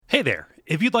Hey there.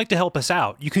 If you'd like to help us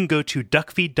out, you can go to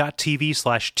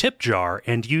duckfeed.tv/tipjar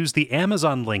and use the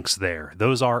Amazon links there.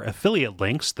 Those are affiliate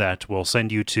links that will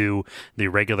send you to the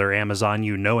regular Amazon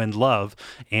you know and love,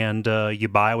 and you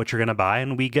buy what you're going to buy,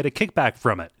 and we get a kickback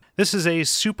from it. This is a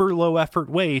super low-effort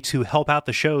way to help out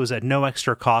the shows at no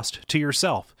extra cost to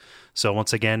yourself. So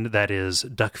once again, that is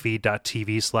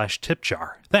duckfeed.tv/tipjar.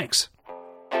 Thanks.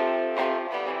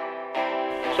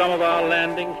 Some of our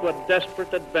landings were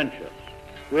desperate adventures.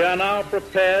 We are now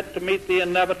prepared to meet the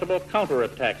inevitable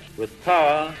counterattacks with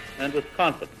power and with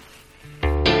confidence.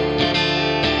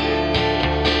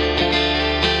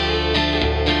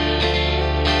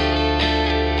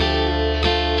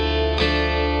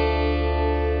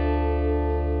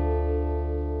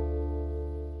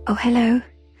 Oh, hello.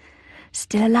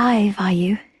 Still alive, are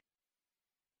you?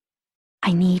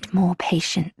 I need more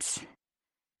patience.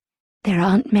 There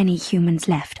aren't many humans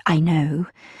left, I know,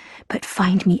 but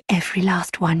find me every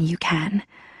last one you can.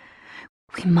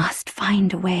 We must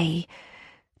find a way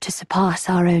to surpass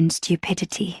our own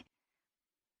stupidity.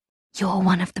 You're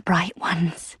one of the bright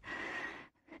ones.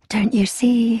 Don't you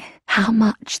see how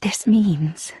much this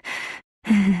means?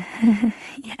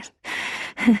 Yes.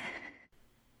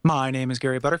 My name is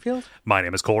Gary Butterfield. My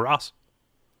name is Kole Ross.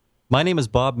 My name is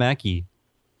Bob Mackey.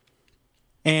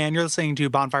 And you're listening to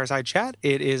Bonfireside Chat.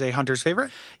 It is a hunter's favorite.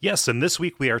 Yes, and this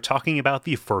week we are talking about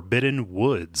the Forbidden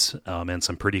Woods and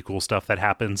some pretty cool stuff that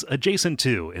happens adjacent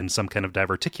to in some kind of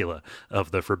diverticula of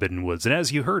the Forbidden Woods. And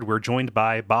as you heard, we're joined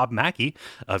by Bob Mackey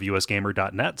of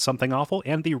usgamer.net, Something Awful,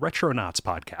 and the Retronauts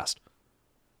podcast.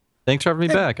 Thanks for having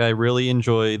me back. I really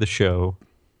enjoy the show.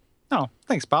 Oh,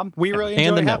 thanks, Bob. We really enjoy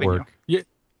and the having network. you.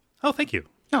 Oh, thank you.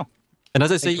 No. And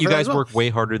as I say, Thank you you for that guys as well. work way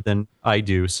harder than I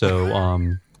do,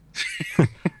 so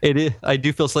I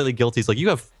do feel slightly guilty. It's like, you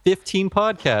have 15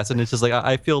 podcasts, and it's just like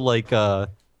I feel like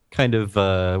kind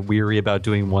of weary about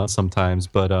doing one sometimes,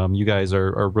 but you guys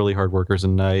are really hard workers,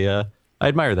 and I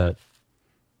admire that.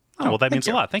 Oh, well, that means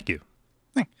a lot. Thank you.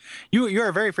 You're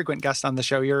a very frequent guest on the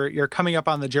show. You're coming up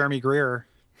on the Jeremy Greer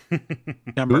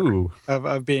number Ooh.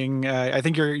 of being. I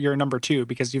think you're number 2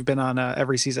 because you've been on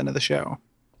every season of the show.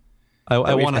 I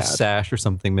we've want a had. sash or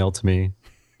something mailed to me.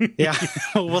 Yeah,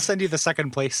 we'll send you the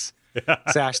second place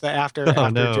sash that after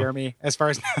no. Jeremy. As far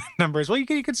as numbers, well, you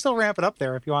could still ramp it up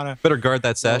there if you want to. Better guard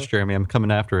that sash, Jeremy. I'm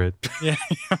coming after it. Yeah.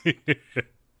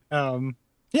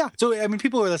 Yeah. So, I mean,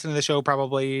 people who are listening to the show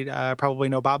probably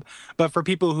know Bob, but for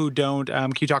people who don't,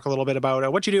 can you talk a little bit about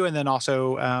what you do, and then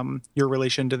also your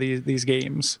relation to these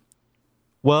games?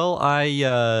 Well,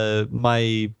 I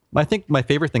think my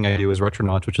favorite thing I do is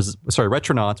Retronauts, which is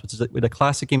a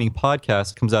classic gaming podcast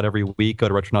that comes out every week. Go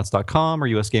to retronauts.com or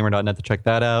usgamer.net to check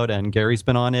that out. And Gary's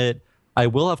been on it. I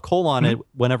will have Kole on it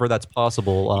whenever that's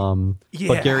possible.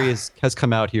 But Gary has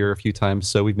come out here a few times,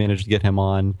 so we've managed to get him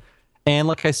on. And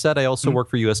like I said, I also work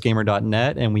for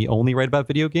usgamer.net, and we only write about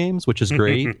video games, which is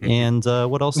great. And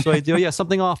what else do I do? Yeah,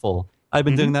 Something Awful. I've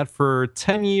been doing that for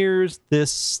 10 years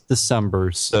this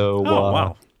December. So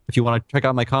wow. If you want to check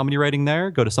out my comedy writing there,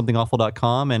 go to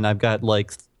somethingawful.com, and I've got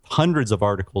like hundreds of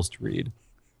articles to read.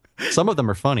 Some of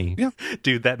them are funny. Yeah.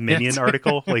 Dude, that Minion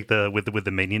article, like with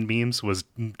the Minion memes, was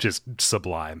just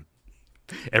sublime.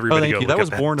 Everybody thank you. That was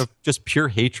born of just pure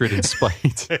hatred and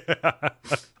spite.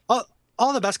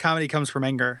 All the best comedy comes from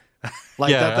anger.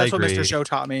 Like Yeah, that's I what agree. Mr. Show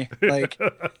taught me. Like,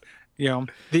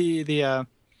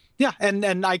 yeah,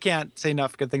 and I can't say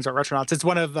enough good things about Retronauts. It's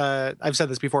one of I've said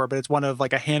this before, but it's one of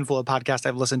like a handful of podcasts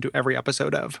I've listened to every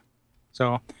episode of.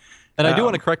 So, And I do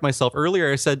want to correct myself. Earlier,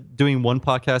 I said doing one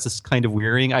podcast is kind of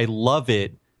wearying. I love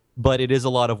it, but it is a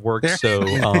lot of work. So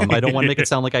I don't want to make it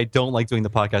sound like I don't like doing the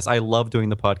podcast. I love doing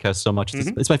the podcast so much.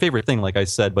 It's my favorite thing, like I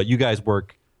said, but you guys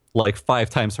work like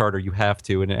 5 times harder. You have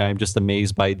to. And I'm just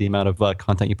amazed by the amount of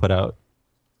content you put out.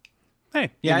 Hey,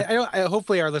 yeah, I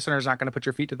hopefully our listeners aren't going to put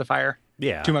your feet to the fire.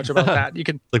 Yeah. Too much about that. You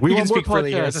can Like, we you can want more speak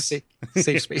freely here. It's a podcasts.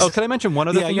 safe space. Oh, can I mention one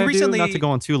other thing you I recently do? Not to go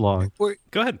on too long. Go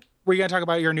ahead. Were you going to talk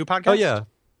about your new podcast? Oh, yeah.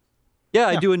 Yeah,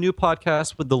 I do a new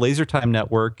podcast with the Laser Time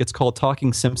Network. It's called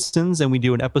Talking Simpsons, and we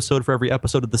do an episode for every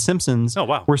episode of The Simpsons. Oh,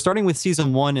 wow. We're starting with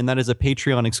season 1, and that is a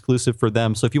Patreon exclusive for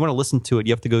them. So if you want to listen to it,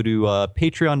 you have to go to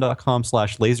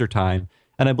patreon.com/lasertime.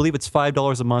 And I believe it's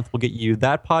 $5 a month. We'll get you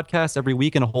that podcast every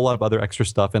week and a whole lot of other extra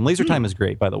stuff. And Laser Time is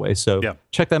great, by the way. So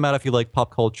check them out if you like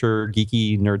pop culture,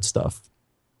 geeky, nerd stuff.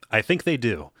 I think they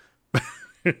do.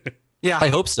 Yeah. I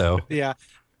hope so. Yeah.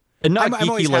 And not I'm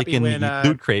always geeky like happy in when, the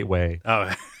Loot Crate way.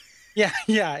 Oh, Yeah.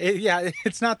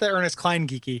 It's not the Ernest Cline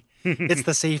geeky. It's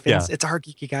the safe. It's our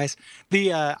geeky guys.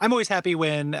 I'm always happy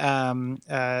when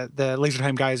the Laser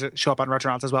Time guys show up on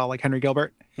Retronauts as well, like Henry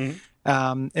Gilbert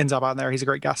ends up on there. He's a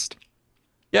great guest.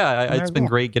 Yeah, it's been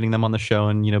great getting them on the show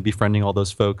and, befriending all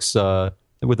those folks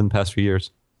within the past few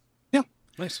years. Yeah.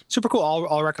 Nice. Super cool.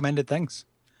 All recommended things.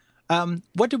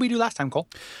 What did we do last time, Kole?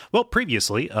 Well,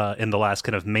 previously, in the last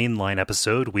kind of mainline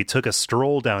episode, we took a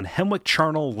stroll down Hemwick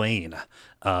Charnel Lane,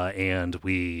 and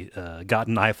we got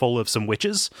an eyeful of some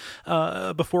witches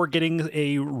before getting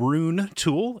a rune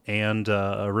tool and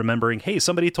remembering, hey,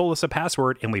 somebody told us a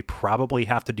password, and we probably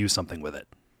have to do something with it.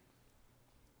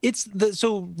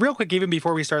 So real quick, even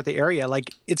before we start the area,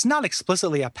 like it's not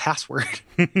explicitly a password.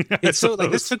 It's so like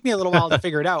this took me a little while to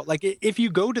figure it out. Like if you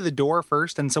go to the door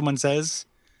first and someone says,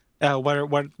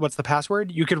 what's the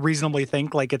password? You could reasonably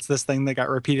think like it's this thing that got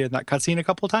repeated in that cutscene a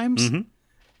couple of times. Mm-hmm.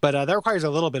 But that requires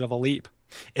a little bit of a leap.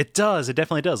 It does. It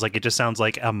definitely does. Like it just sounds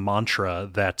like a mantra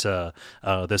that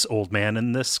this old man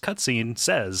in this cutscene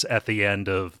says at the end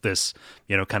of this,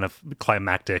 kind of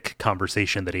climactic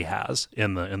conversation that he has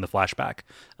in the flashback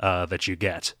that you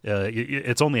get.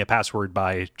 It's only a password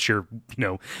by sheer,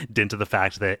 dint of the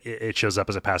fact that it shows up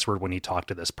as a password when you talk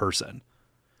to this person.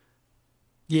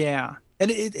 Yeah, and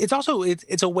it's also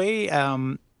it's a way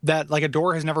that like a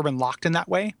door has never been locked in that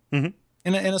way in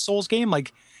a Souls game.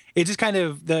 Like it just kind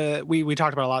of we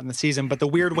talked about a lot in the season, but the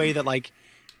weird way that like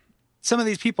some of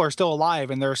these people are still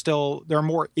alive and there are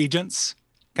more agents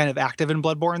kind of active in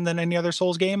Bloodborne than any other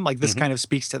Souls game. Like this kind of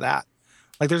speaks to that.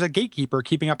 Like there's a gatekeeper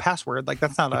keeping a password. Like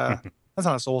that's not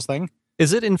a Souls thing.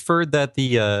 Is it inferred that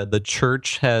the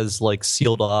church has like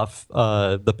sealed off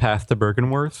the path to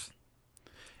Byrgenwerth?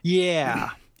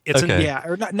 Yeah. It's okay.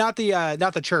 Or not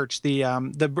the church, the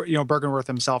Byrgenwerth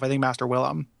himself. I think Master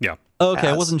Willem. Yeah. Okay,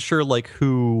 I wasn't sure like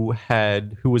who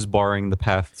was barring the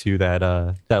path to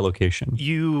that location.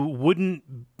 You wouldn't,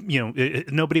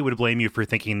 nobody would blame you for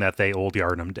thinking that they old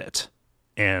Yarnum did,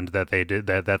 and that they did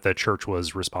that the church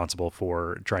was responsible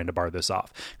for trying to bar this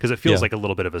off, because it feels like a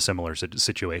little bit of a similar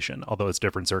situation, although it's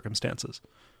different circumstances.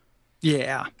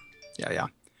 Yeah.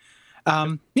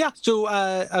 So,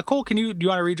 Kole, do you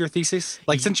want to read your thesis?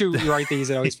 Like, since you write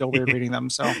these, I always feel weird reading them.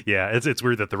 So yeah, it's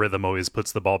weird that the rhythm always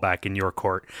puts the ball back in your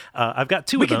court. I've got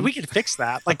two of them. We could fix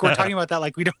that. Like we're talking about that.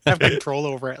 Like we don't have control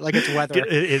over it. Like it's weather.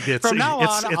 From now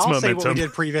on, I'll momentum. say what we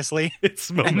did previously.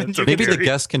 It's momentum. Maybe the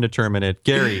guest can determine it.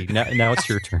 Gary, now it's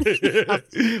your turn.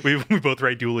 we both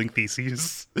write dueling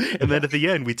theses, and then at the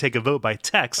end we take a vote by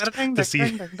text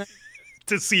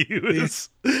to see who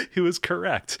is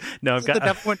correct. Now I've got the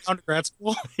devil went down to grad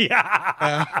school.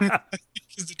 Yeah,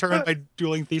 is determined by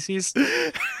dueling theses.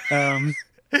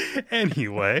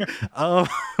 Anyway,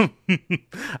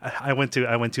 I went to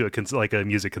a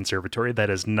music conservatory. That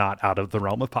is not out of the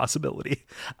realm of possibility.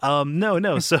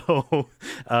 No. So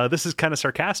this is kind of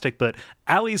sarcastic, but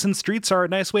alleys and streets are a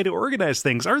nice way to organize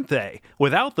things, aren't they?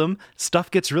 Without them,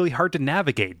 stuff gets really hard to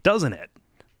navigate, doesn't it?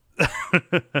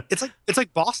 It's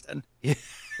like Boston. Yeah.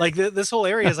 Like this whole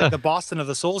area is like the Boston of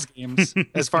the Souls games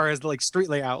as far as like street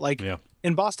layout. Like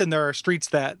in Boston, there are streets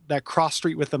that cross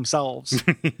street with themselves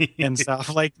and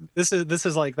stuff. Like this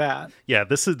is like that. Yeah,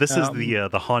 this is the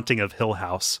haunting of Hill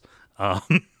House.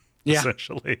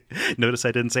 Essentially. Notice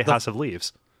I didn't say House of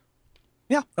Leaves.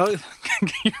 Yeah, you're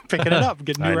picking it up,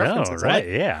 getting new references. Right?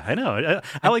 Yeah, I know.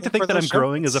 I like to think that I'm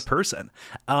growing as a person.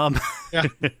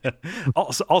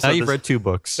 Also, now you've read 2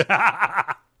 books.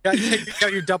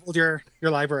 You doubled your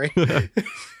library. But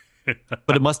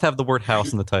it must have the word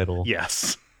house in the title.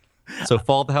 Yes. So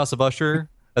Fall of the House of Usher,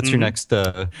 that's your next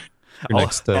book.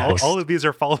 All of these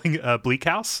are following Bleak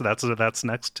House. That's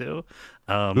next too.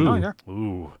 Hell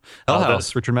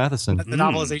House, Richard Matheson. The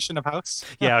novelization of House.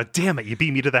 Yeah, damn it, you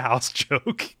beat me to the house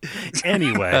joke.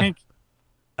 Anyway.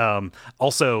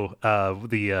 Also,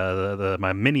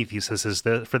 my mini thesis is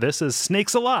for this is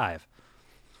Snakes Alive.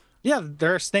 Yeah,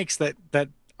 there are snakes that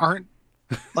aren't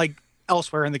like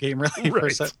elsewhere in the game, really.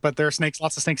 Right. But there are snakes,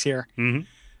 lots of snakes here.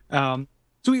 Mm-hmm.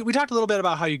 So we talked a little bit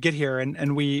about how you get here,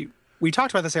 and we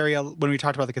talked about this area when we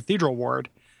talked about the Cathedral Ward.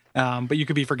 But you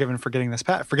could be forgiven for getting this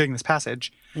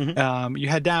passage. Mm-hmm. You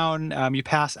head down, you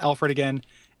pass Alfred again,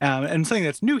 and something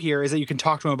that's new here is that you can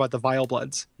talk to him about the Vile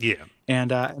Bloods. Yeah,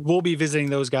 and we'll be visiting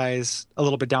those guys a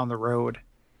little bit down the road.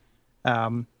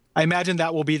 I imagine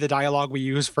that will be the dialogue we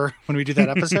use for when we do that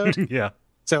episode. Yeah.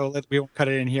 So we won't cut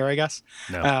it in here, I guess.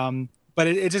 No. But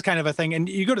it's just kind of a thing. And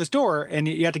you go to this door and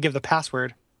you have to give the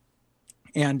password.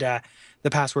 And the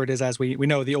password is, as we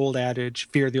know, the old adage,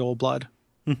 fear the old blood.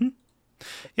 Mm-hmm.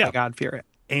 Yeah. By God, fear it.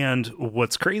 And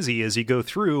what's crazy is you go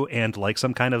through and like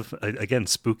some kind of, again,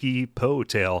 spooky Poe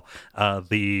tale,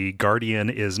 the Guardian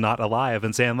is not alive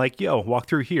and saying like, yo, walk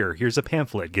through here. Here's a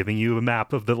pamphlet giving you a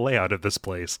map of the layout of this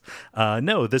place.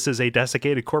 No, this is a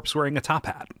desiccated corpse wearing a top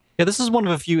hat. Yeah, this is one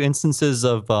of a few instances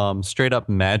of straight up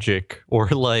magic or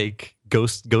like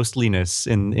ghostliness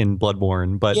in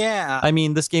Bloodborne. But Yeah. I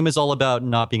mean, this game is all about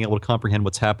not being able to comprehend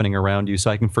what's happening around you. So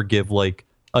I can forgive like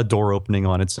a door opening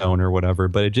on its own or whatever.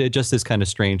 But it just is kind of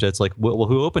strange. It's like, well,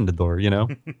 who opened the door? You know,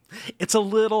 It's a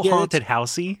little haunted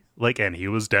housey, like, and he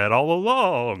was dead all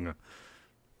along.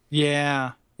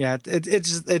 Yeah. Yeah,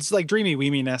 it's like dreamy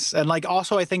weeminess. And like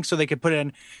also I think so they could put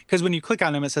in, because when you click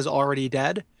on him, it says already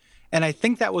dead. And I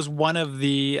think that was one of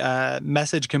the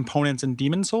message components in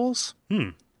Demon Souls,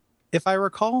 if I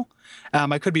recall.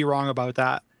 I could be wrong about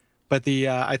that. But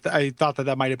I thought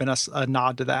that might have been a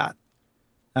nod to that.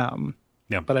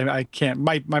 Yeah. But I can't,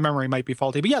 my memory might be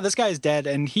faulty. But yeah, this guy is dead,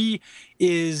 and he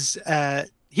is,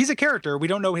 he's a character. We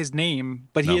don't know his name,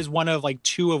 but he is one of like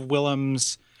two of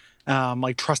Willem's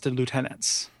like trusted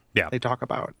lieutenants. Yeah. They talk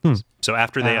about. So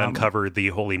after they uncovered the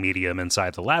holy medium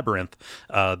inside the labyrinth,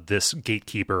 this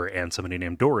gatekeeper and somebody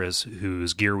named Doris,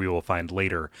 whose gear we will find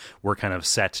later, were kind of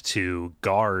set to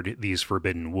guard these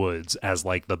forbidden woods as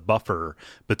like the buffer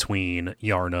between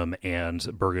Yharnam and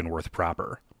Byrgenwerth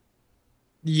proper.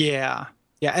 Yeah.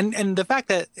 Yeah. And the fact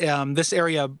that this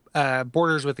area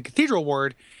borders with the Cathedral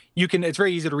Ward, it's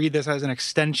very easy to read this as an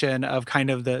extension of kind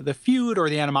of the feud or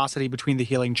the animosity between the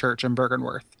Healing Church and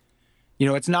Byrgenwerth. You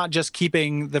know, it's not just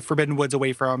keeping the Forbidden Woods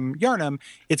away from Yharnam,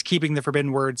 it's keeping the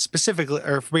Forbidden Woods specifically,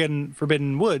 or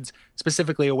Forbidden Woods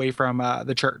specifically away from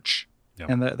the church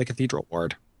and the Cathedral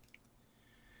Ward.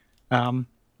 So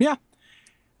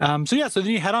then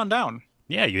you head on down.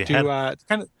 Yeah, you to had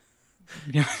kind of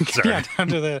down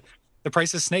to the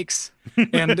price of snakes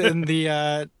and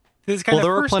the this kind of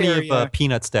there are first plenty area. of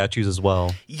peanut statues as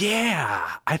well.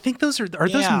 Yeah, I think those are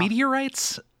those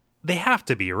meteorites? They have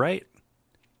to be, right?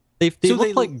 They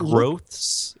look like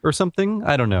growths or something.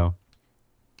 I don't know.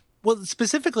 Well,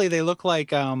 specifically, they look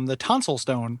like the tonsil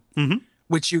stone,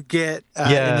 which you get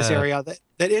in this area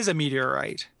that is a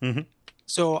meteorite. Mm-hmm.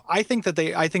 So I think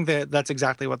that's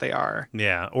exactly what they are.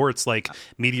 Yeah, or it's like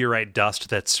meteorite dust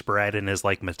that's spread and is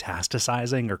like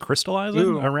metastasizing or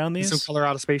crystallizing around these. Some color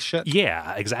out of space shit.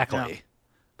 Yeah, exactly. Yeah.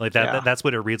 Like that. That's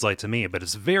what it reads like to me. But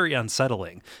it's very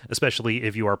unsettling, especially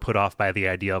if you are put off by the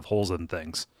idea of holes in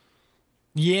things.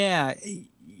 Yeah,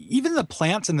 even the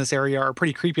plants in this area are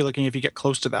pretty creepy looking if you get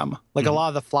close to them. Like a lot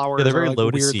of the flowers they're very are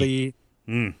like weirdly.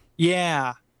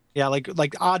 Yeah,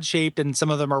 like odd shaped, and some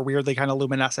of them are weirdly kind of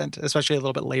luminescent, especially a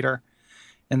little bit later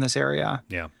in this area.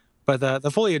 Yeah, but the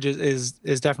foliage is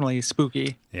definitely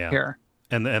spooky here.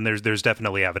 And there's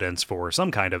definitely evidence for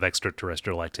some kind of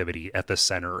extraterrestrial activity at the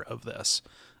center of this.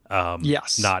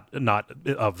 Yes, not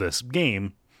of this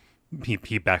game. He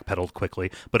backpedaled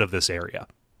quickly, but of this area.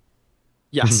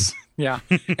 Yes, yeah,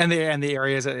 and the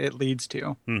areas that it leads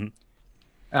to.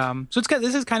 So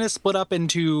this is kind of split up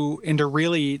into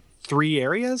really 3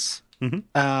 areas,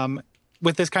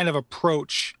 with this kind of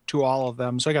approach to all of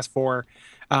them. So I guess 4.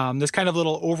 This kind of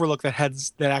little overlook that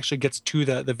actually gets to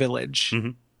the village.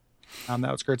 On the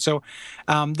outskirts. So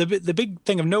the big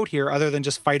thing of note here, other than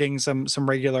just fighting some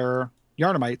regular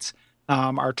Yharnamites,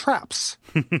 are traps.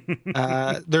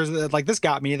 There's like this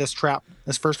got me, this trap,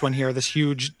 this first one here, this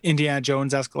huge Indiana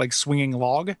Jones-esque like swinging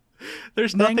log.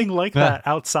 There's nothing like that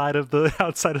outside of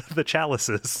the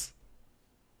chalices.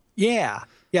 Yeah,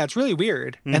 it's really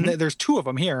weird. And there's 2 of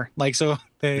them here. Like so,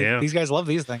 these guys love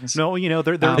these things. No,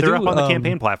 they're up on the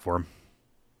campaign platform.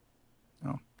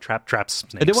 Traps.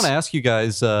 Snakes. I did want to ask you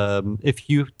guys if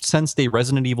you sensed a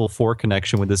Resident Evil 4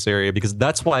 connection with this area, because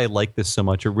that's why I like this so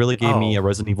much. It really gave me a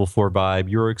Resident Evil 4 vibe.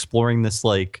 You were exploring this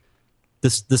like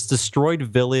this destroyed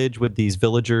village with these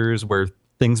villagers where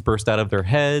things burst out of their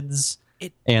heads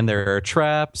and there are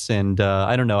traps, and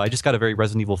I don't know. I just got a very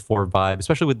Resident Evil 4 vibe,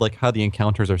 especially with like how the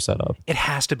encounters are set up. It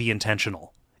has to be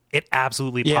intentional. It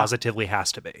absolutely positively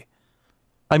has to be.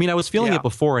 I mean, I was feeling it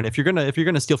before, and if you're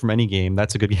gonna steal from any game,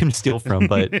 that's a good game to steal from.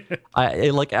 But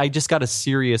I just got a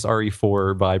serious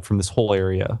RE4 vibe from this whole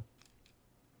area.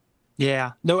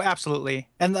 Yeah, no, absolutely,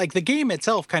 and like the game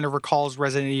itself kind of recalls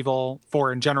Resident Evil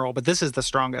 4 in general, but this is the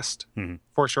strongest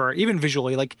for sure. Even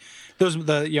visually, like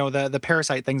the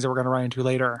parasite things that we're gonna run into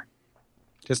later,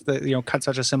 just cut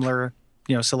such a similar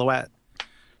silhouette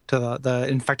to the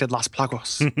infected Las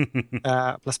Plagas.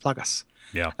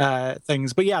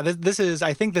 Things. But yeah, this is,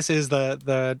 I think this is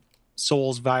the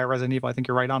Souls via Resident Evil. I think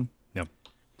you're right on. Yeah.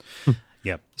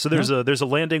 Yeah. So there's a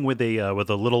landing with a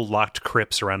little locked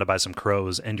crypt surrounded by some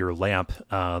crows and your lamp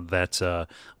that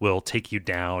will take you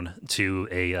down to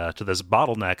this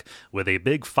bottleneck with a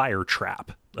big fire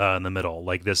trap in the middle.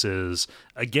 Like this is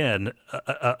again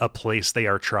a place they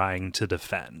are trying to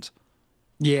defend.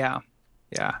 Yeah.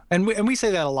 Yeah, and we say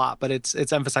that a lot, but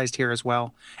it's emphasized here as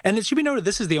well. And it should be noted,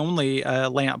 this is the only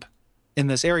lamp in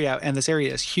this area, and this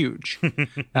area is huge.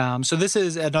 So this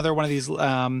is another one of these,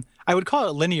 I would call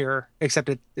it linear, except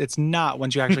it's not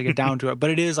once you actually get down to it, but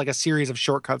it is like a series of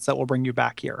shortcuts that will bring you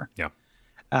back here. Yeah.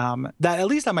 That, at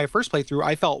least on my first playthrough,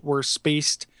 I felt were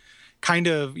spaced kind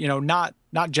of, not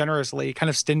generously, kind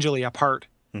of stingily apart.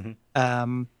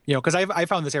 Because I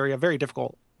found this area very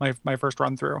difficult my first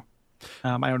run through.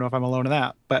 I don't know if I'm alone in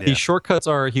that, but these shortcuts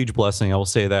are a huge blessing. I will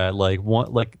say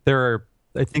that. There are,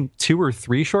 I think, 2 or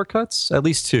 3 shortcuts, at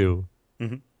least 2.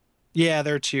 Yeah,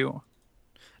 there are 2.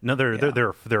 No, there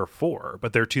are 4,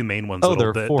 but there are 2 main ones.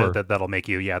 That'll make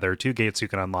you. Yeah, there are 2 gates you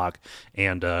can unlock,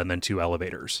 and then 2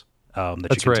 elevators.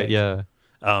 That's right. Take. Yeah.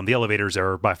 The elevators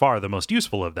are by far the most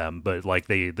useful of them, but like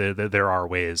there are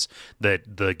ways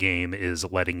that the game is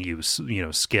letting you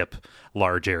skip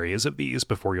large areas of these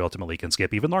before you ultimately can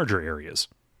skip even larger areas.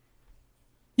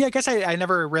 Yeah, I guess I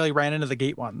never really ran into the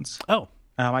gate ones. Oh,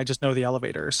 I just know the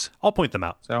elevators. I'll point them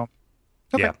out. So,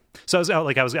 okay. Yeah. So I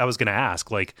was going to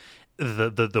ask, like,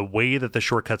 the way that the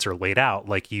shortcuts are laid out,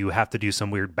 like you have to do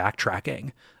some weird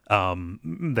backtracking.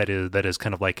 That is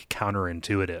kind of like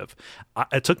counterintuitive.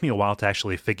 It took me a while to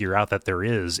actually figure out that there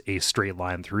is a straight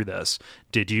line through this.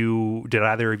 Did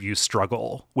either of you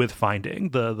struggle with finding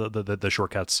the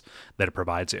shortcuts that it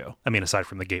provides you? I mean, aside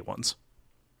from the gate ones.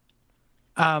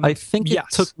 I think it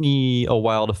took me a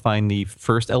while to find the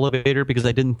first elevator because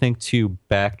I didn't think you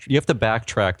have to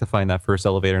backtrack to find that first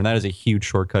elevator, and that is a huge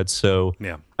shortcut. So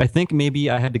yeah. I think maybe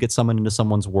I had to get someone into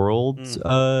someone's world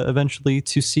eventually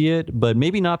to see it, but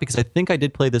maybe not because I think I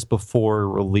did play this before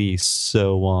release.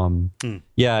 So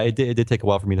yeah, it did take a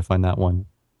while for me to find that one.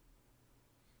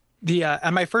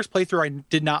 On my first playthrough, I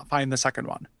did not find the second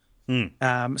one.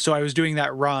 So I was doing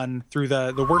that run through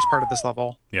the worst part of this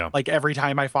level. Yeah. Like every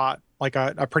time I fought like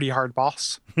a pretty hard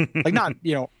boss, like not,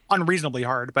 unreasonably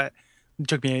hard, but it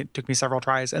took me several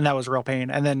tries, and that was a real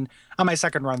pain. And then on my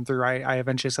second run through, I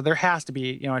eventually said there has to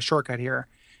be, a shortcut here,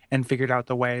 and figured out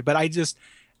the way. But I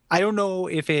don't know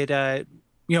if it, I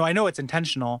know it's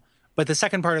intentional, but the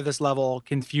second part of this level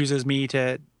confuses me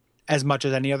to as much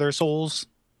as any other Souls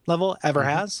level ever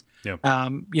has. Yeah.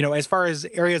 As far as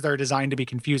areas that are designed to be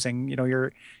confusing,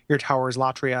 your towers,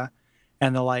 Latria,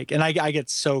 and the like, and I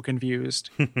get so confused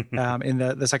in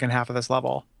the second half of this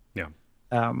level. Yeah.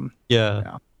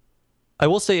 Yeah. I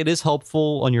will say it is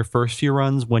helpful on your first few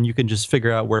runs when you can just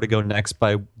figure out where to go next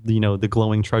by the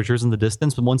glowing treasures in the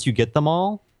distance. But once you get them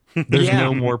all, there's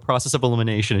no more process of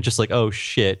elimination. It's just like, oh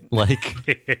shit, like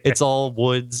it's all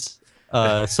woods.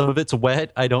 Some of it's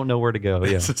wet. I don't know where to go.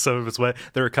 Yeah. Some of it's wet.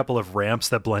 There are a couple of ramps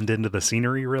that blend into the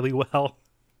scenery really well.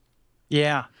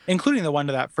 Yeah, including the one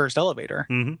to that first elevator.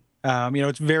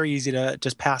 It's very easy to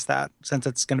just pass that since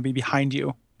it's going to be behind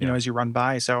you, as you run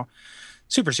by. So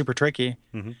super, super tricky.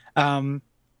 So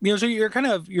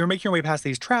you're making your way past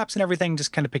these traps and everything,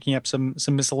 just kind of picking up some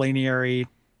miscellaneous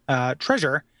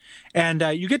treasure. And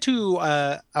you get to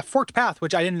a forked path,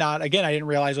 which I didn't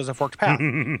realize was a forked path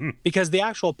because the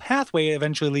actual pathway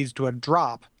eventually leads to a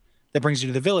drop that brings you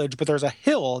to the village. But there's a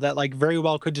hill that like very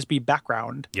well could just be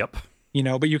background. Yep.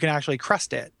 But you can actually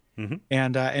crest it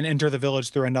and enter the village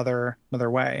through another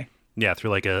way. Yeah, through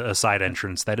like a side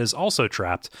entrance that is also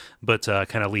trapped, but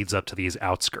kind of leads up to these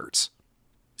outskirts.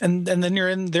 And then they're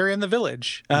in the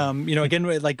village. Again,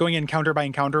 like going encounter by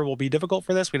encounter will be difficult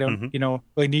for this. We don't,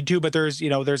 really need to, but there's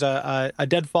a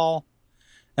deadfall,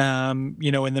 in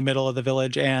the middle of the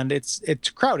village, and it's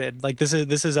crowded. Like this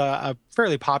is a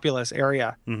fairly populous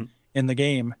area in the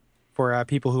game for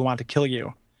people who want to kill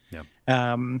you. Yeah.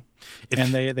 And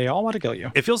they all want to kill you.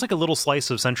 It feels like a little slice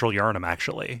of Central Yharnam,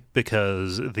 actually,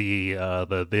 because the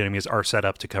enemies are set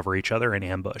up to cover each other in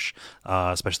ambush,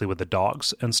 especially with the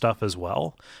dogs and stuff as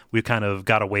well. We've kind of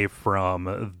got away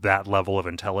from that level of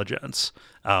intelligence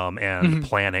and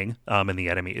planning in the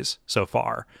enemies so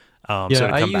far.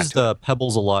 I used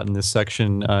pebbles a lot in this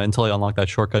section until I unlocked that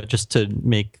shortcut, just to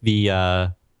make the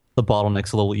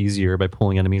bottlenecks a little easier by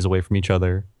pulling enemies away from each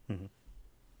other.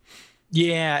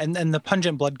 Yeah, and the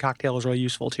pungent blood cocktail is really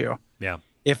useful too. Yeah.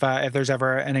 If there's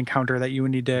ever an encounter that you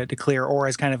would need to clear, or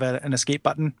as kind of an escape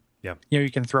button, yeah, you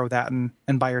can throw that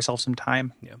and buy yourself some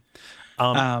time. Yeah.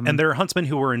 And there are huntsmen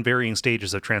who are in varying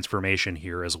stages of transformation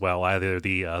here as well. Either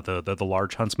the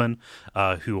large huntsmen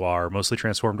who are mostly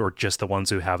transformed, or just the ones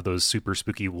who have those super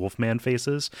spooky wolfman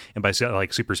faces. And by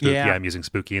like super spooky, I'm using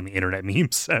spooky in the internet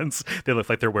meme sense. They look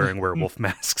like they're wearing werewolf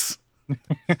masks.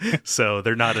 So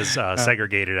they're not as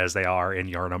segregated as they are in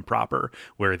Yharnam proper,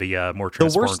 where the more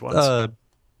transformed ones.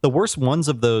 the worst ones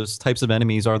of those types of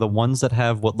enemies are the ones that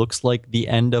have what looks like the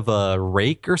end of a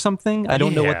rake or something. I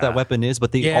don't know what that weapon is,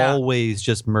 but they always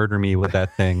just murder me with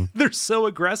that thing. They're so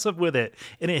aggressive with it,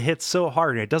 and it hits so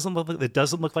hard. And it doesn't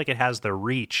look like it has the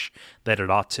reach that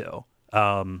it ought to.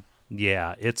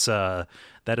 It's that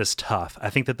is tough. I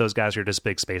think that those guys are just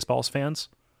big Spaceballs fans.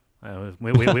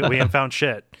 We haven't found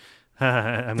shit.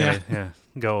 I'm gonna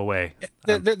go away.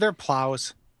 They're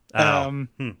plows.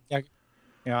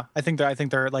 Yeah, I think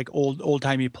they're like old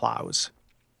timey plows,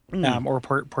 or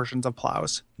portions of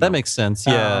plows. That makes sense.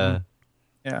 Yeah,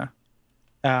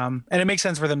 and it makes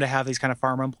sense for them to have these kind of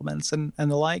farm implements and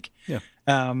the like. Yeah,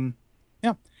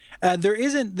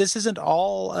 This isn't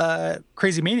all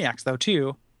crazy maniacs though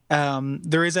too.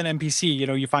 There is an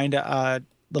NPC. You find a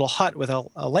little hut with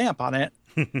a lamp on it,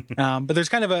 but there's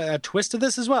kind of a twist to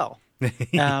this as well.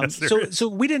 So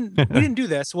we didn't do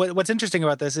this. What's interesting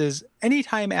about this is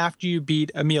anytime after you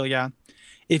beat Amelia,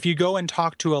 if you go and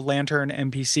talk to a lantern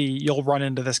NPC, you'll run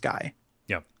into this guy.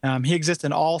 Yeah. He exists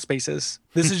in all spaces.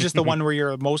 This is just the one where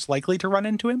you're most likely to run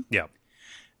into him. Yeah.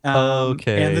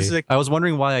 Okay. And this is I was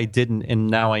wondering why I didn't, and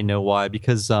now I know why.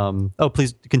 Because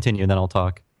please continue, and then I'll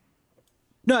talk.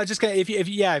 No, it's just if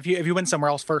you went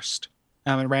somewhere else first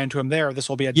and ran into him there, this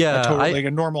will be a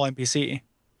normal NPC.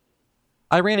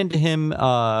 I ran into him in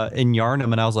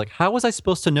Yarnum, and I was like, how was I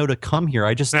supposed to know to come here?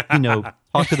 I just,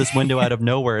 talked to this window out of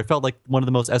nowhere. It felt like one of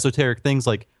the most esoteric things.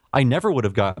 Like, I never would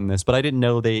have gotten this, but I didn't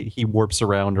know he warps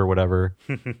around or whatever.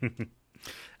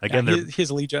 Again,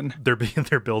 his legion. They're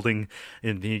building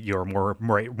in you're more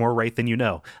right than you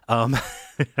know. Or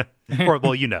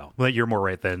well, you're more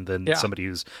right than somebody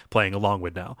who's playing along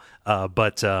with now.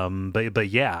 But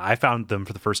yeah, I found them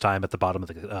for the first time at the bottom of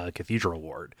the cathedral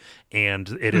ward, and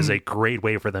it is a great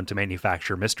way for them to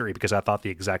manufacture mystery because I thought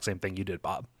the exact same thing you did,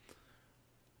 Bob.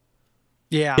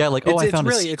 Yeah, like I found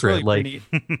a secret. It's really like neat.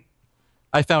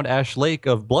 I found Ash Lake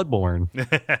of Bloodborne.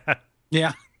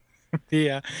 Yeah.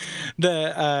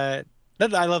 I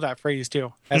love that phrase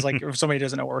too. As like if somebody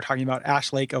doesn't know what we're talking about,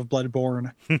 Ash Lake of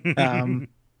Bloodborne. I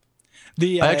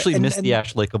actually missed the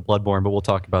Ash Lake of Bloodborne, but we'll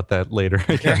talk about that later.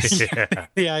 I guess.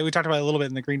 Yeah, we talked about it a little bit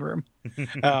in the green room.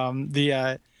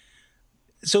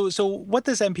 So what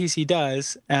this NPC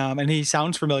does, and he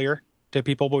sounds familiar to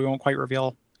people, but we won't quite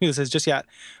reveal who this is just yet.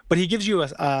 But he gives you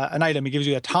an item. He gives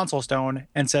you a tonsil stone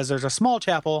and says there's a small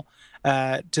chapel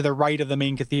to the right of the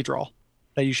main cathedral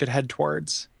that you should head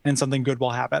towards, and something good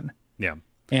will happen. Yeah.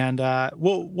 And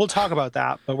we'll talk about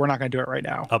that, but we're not going to do it right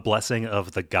now. A blessing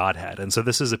of the Godhead. And so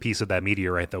this is a piece of that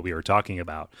meteorite that we were talking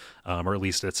about, or at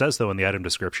least it says so in the item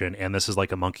description, and this is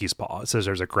like a monkey's paw. It says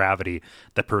there's a gravity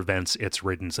that prevents its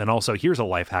riddance. And also, here's a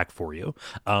life hack for you.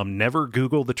 Never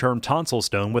Google the term tonsil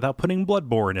stone without putting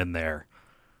Bloodborne in there.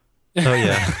 Oh,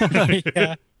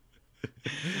 yeah.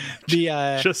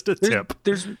 Yeah. Just a tip.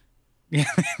 There's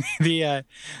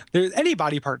any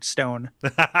body part stone.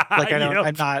 Like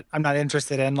I'm not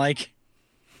interested in like.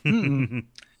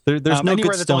 There's no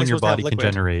good stone your body can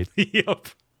generate. Yep.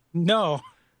 No.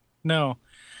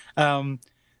 And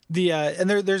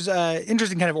there's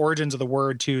interesting kind of origins of the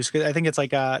word too. So I think it's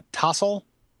like a tassel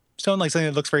stone, like something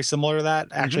that looks very similar to that.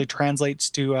 Actually translates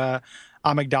to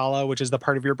amygdala, which is the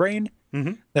part of your brain,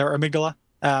 their amygdala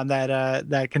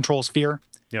that controls fear.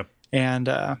 Yep. And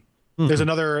there's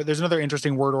another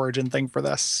interesting word origin thing for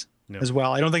this as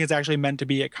well. I don't think it's actually meant to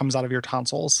be. It comes out of your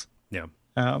tonsils. Yeah.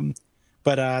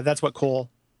 But that's what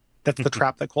that's the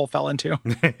trap that Kole fell into.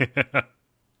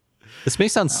 This may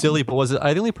sound silly, but was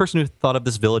I the only person who thought of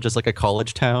this village as like a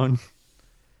college town?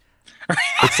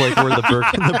 It's like where the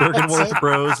Byrgenwerth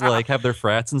bros like have their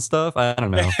frats and stuff. I don't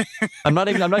know. I'm not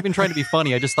even trying to be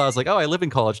funny. I just thought I was like, oh, I live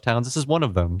in college towns. This is one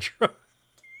of them.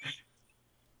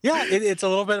 Yeah, it's a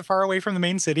little bit far away from the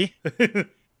main city.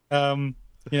 Because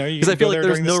I feel like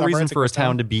there's no reason for a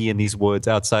town to be in these woods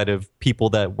outside of people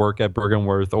that work at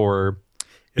Byrgenwerth or,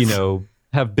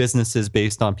 have businesses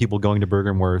based on people going to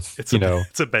Byrgenwerth.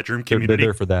 It's a bedroom community. They're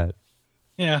there for that.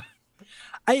 Yeah.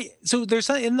 So there's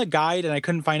something in the guide, and I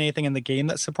couldn't find anything in the game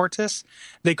that supports this.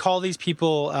 They call these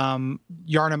people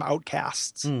Yarnum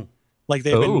outcasts. Like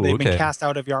they've been cast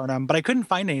out of Yarnum, but I couldn't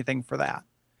find anything for that.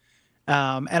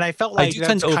 And I felt like I do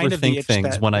tend to overthink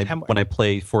things when I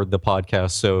play for the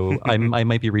podcast, so I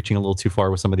might be reaching a little too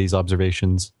far with some of these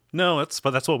observations. No,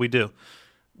 that's what we do.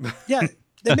 Yeah,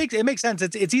 it makes sense.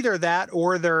 It's either that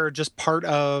or they're just part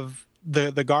of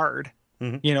the guard.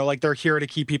 Like they're here to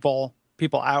keep people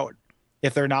out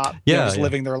if they're not just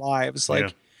living their lives.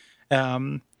 Like,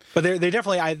 but they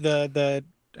definitely the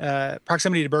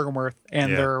proximity to Byrgenwerth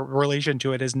and their relation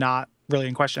to it is not really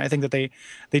in question. I think that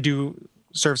they do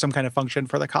serve some kind of function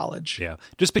for the college. Yeah.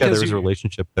 Just because there's a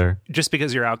relationship there. Just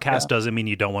because you're outcast doesn't mean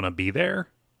you don't want to be there.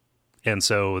 And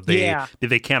so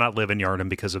they cannot live in Yharnam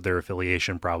because of their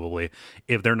affiliation, probably.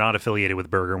 If they're not affiliated with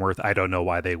Byrgenwerth, I don't know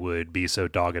why they would be so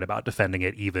dogged about defending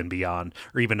it even beyond,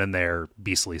 or even in their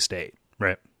beastly state,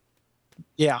 right?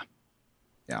 Yeah.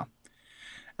 Yeah.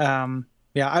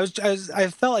 I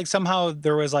felt like somehow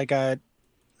there was like a,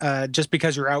 just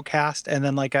because you're outcast and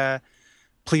then like a,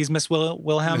 please, Miss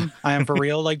Wilhelm, I am for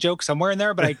real, like joke somewhere in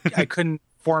there, but I couldn't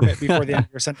form it before the end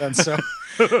of your sentence. So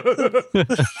a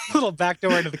little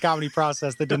backdoor into the comedy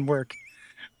process that didn't work.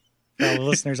 For all the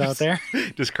listeners out there.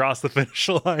 Just cross the finish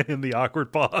line in the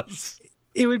awkward pause.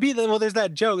 It would be there's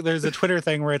that joke. There's a Twitter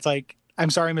thing where it's like,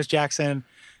 I'm sorry, Miss Jackson,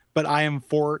 but I am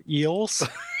for eels.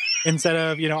 Instead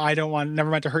of, never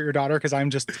meant to hurt your daughter because I'm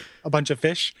just a bunch of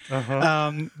fish.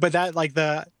 Uh-huh. But that like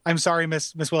I'm sorry,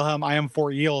 Miss Wilhelm, I am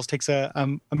for eels takes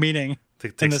a meaning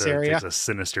in this area. Takes a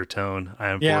sinister tone. I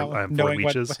am for knowing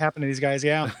leeches. what happened to these guys.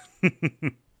 Yeah.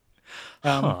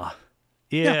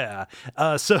 Yeah.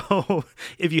 So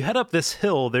if you head up this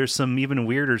hill, there's some even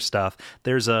weirder stuff.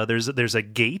 There's a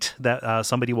gate that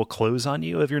somebody will close on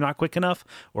you if you're not quick enough,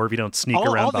 or if you don't sneak around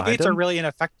behind them. All the gates are really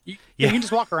ineffective. You can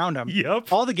just walk around them.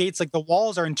 Yep. All the gates, like the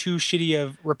walls are in too shitty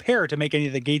of repair to make any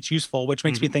of the gates useful, which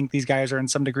makes me think these guys are in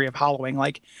some degree of hollowing.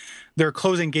 Like they're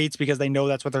closing gates because they know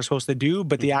that's what they're supposed to do,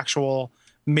 but the actual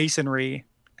masonry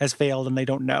has failed and they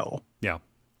don't know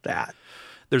that.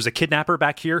 There's a kidnapper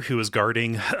back here who is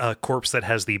guarding a corpse that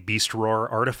has the Beast Roar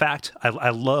artifact. I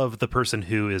love the person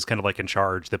who is kind of like in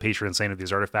charge, the patron saint of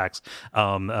these artifacts.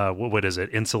 What is it?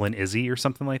 Insolent Izzy or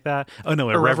something like that? Oh, no,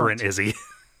 Irreverent Izzy.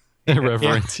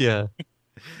 Irreverent, yeah.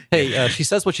 Hey, she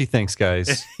says what she thinks,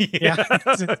 guys. Yeah.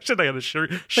 Should I have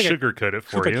sugarcoat it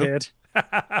for you? Kid.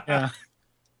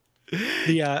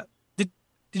 Yeah. Did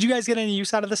you guys get any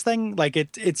use out of this thing? Like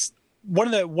it's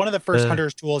one of the first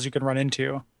hunter's tools you can run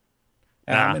into.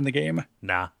 In the game.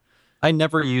 Nah. I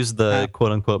never used the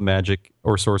quote unquote magic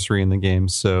or sorcery in the game,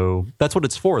 so that's what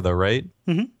it's for though, right?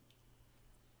 Mm-hmm.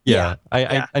 Yeah.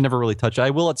 I never really touch it. I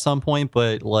will at some point,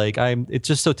 but like it's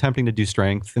just so tempting to do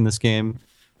strength in this game.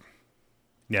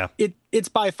 Yeah. It's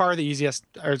by far the easiest,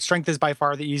 or strength is by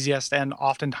far the easiest and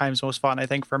oftentimes most fun, I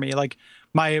think, for me. Like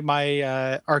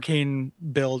my arcane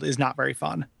build is not very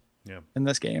fun. In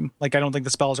this game. Like I don't think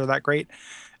the spells are that great.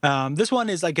 This one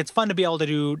is like, it's fun to be able to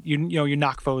do, you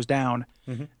knock foes down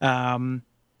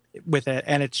with it,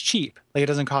 and it's cheap. Like it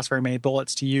doesn't cost very many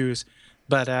bullets to use,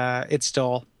 but it's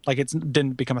still like it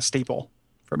didn't become a staple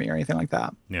for me or anything like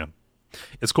that. Yeah.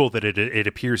 It's cool that it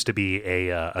appears to be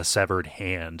a severed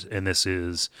hand, and this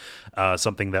is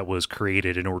something that was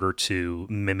created in order to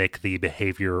mimic the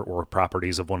behavior or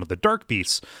properties of one of the dark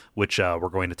beasts, which we're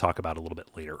going to talk about a little bit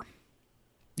later.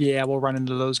 Yeah, we'll run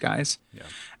into those guys.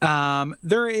 Yeah.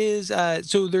 There is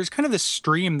so there's kind of this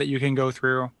stream that you can go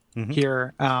through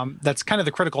here. That's kind of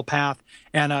the critical path,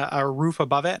 and a roof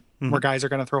above it where guys are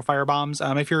going to throw firebombs.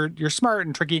 If you're smart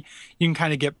and tricky, you can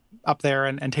kind of get up there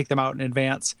and take them out in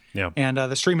advance. Yeah. And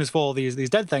the stream is full of these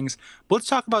dead things. But let's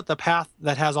talk about the path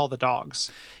that has all the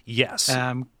dogs. Yes.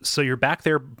 So you're back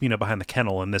there, behind the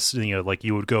kennel, and this, like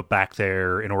you would go back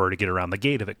there in order to get around the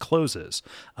gate if it closes.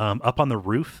 Up on the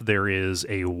roof, there is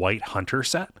a white hunter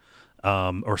set.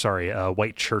 A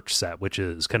white church set, which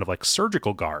is kind of like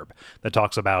surgical garb that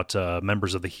talks about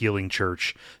members of the healing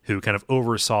church who kind of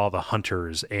oversaw the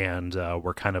hunters and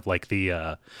were kind of like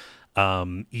the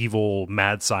evil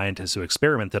mad scientists who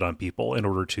experimented on people in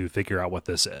order to figure out what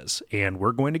this is. And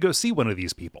we're going to go see one of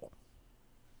these people.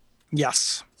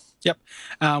 Yes. Yep.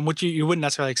 Which you wouldn't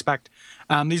necessarily expect.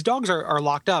 These dogs are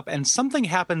locked up, and something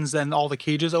happens, then all the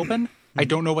cages open. I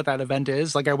don't know what that event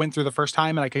is. Like I went through the first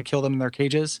time and I could kill them in their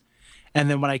cages. And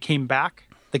then when I came back,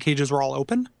 the cages were all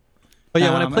open. Oh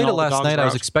yeah, when I played it last night, I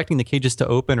was expecting the cages to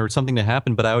open or something to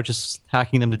happen, but I was just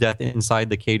hacking them to death inside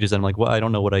the cages. And I'm like, well, I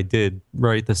don't know what I did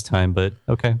right this time, but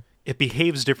okay. It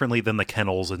behaves differently than the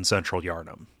kennels in Central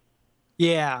Yharnam.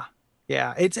 Yeah.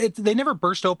 Yeah. It's they never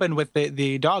burst open with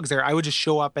the dogs there. I would just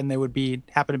show up and they would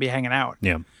happen to be hanging out.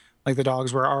 Yeah. Like the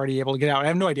dogs were already able to get out. I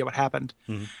have no idea what happened.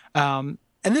 And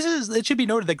it should be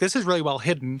noted, like this is really well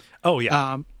hidden. Oh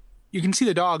yeah. You can see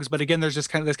the dogs, but again, there's just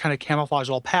this kind of camouflage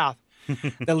little path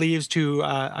that leads to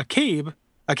a cave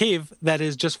that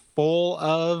is just full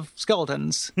of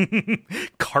skeletons,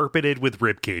 carpeted with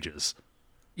rib cages.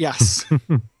 Yes.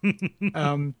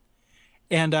 And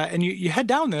you head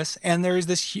down this, and there's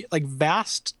this like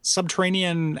vast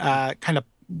subterranean kind of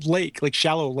lake, like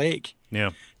shallow lake.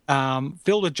 Yeah.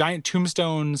 Filled with giant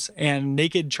tombstones and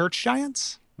naked church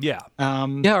giants. Yeah.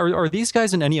 Are these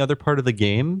guys in any other part of the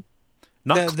game?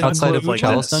 Not outside of like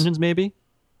Chalice Dungeons, maybe?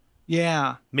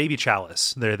 Yeah. Maybe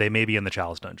Chalice. They may be in the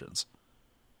Chalice dungeons.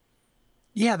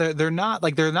 Yeah, they're not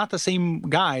the same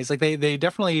guys. Like they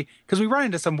definitely, because we run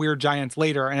into some weird giants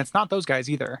later, and it's not those guys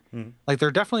either. Mm-hmm. Like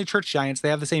they're definitely church giants. They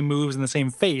have the same moves and the same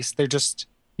face. They're just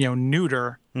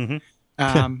neuter.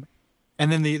 Mm-hmm.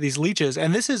 And then these leeches,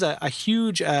 and this is a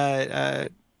huge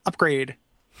upgrade.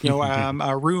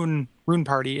 A rune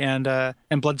party and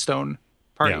Bloodstone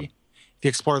party. Yeah. If you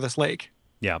explore this lake.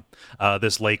 Yeah.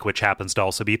 This lake, which happens to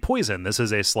also be poison. This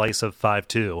is a slice of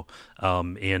 5-2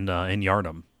 in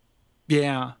Yharnam.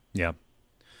 Yeah. Yeah.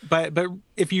 But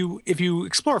if you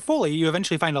explore fully, you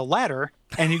eventually find a ladder,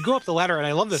 and you go up the ladder, and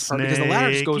I love this part because the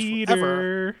ladder just goes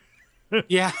forever.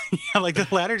 Yeah, like the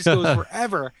ladder just goes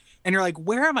forever, and you're like,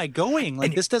 where am I going?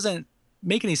 Like this doesn't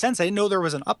make any sense. I didn't know there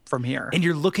was an up from here. And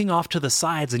you're looking off to the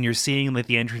sides, and you're seeing like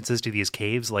the entrances to these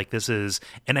caves. Like this is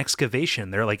an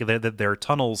excavation. There are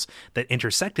tunnels that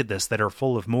intersected this that are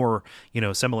full of more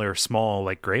similar small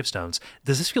like gravestones.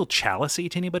 Does this feel Chalice-y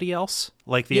to anybody else?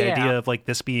 Like the idea of like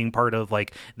this being part of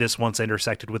like this once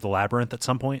intersected with the labyrinth at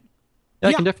some point. Yeah,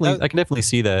 I can definitely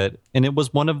see that. And it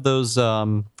was one of those.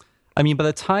 By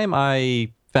the time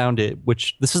I found it,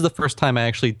 which this is the first time I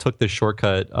actually took this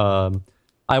shortcut.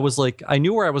 I was like, I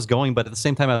knew where I was going, but at the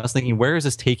same time, I was thinking, where is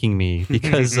this taking me?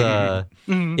 Because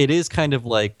it is kind of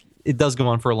like, it does go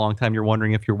on for a long time. You're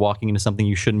wondering if you're walking into something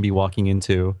you shouldn't be walking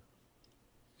into.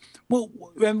 Well,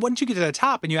 and once you get to the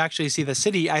top and you actually see the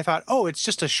city, I thought, oh, it's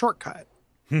just a shortcut.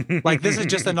 Like, this is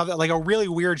just another, like a really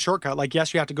weird shortcut. Like,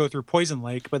 yes, you have to go through Poison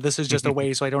Lake, but this is just a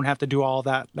way so I don't have to do all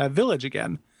that village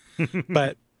again.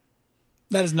 But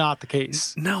that is not the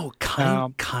case. No,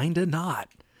 kind of not.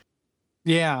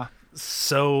 Yeah.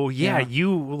 So, we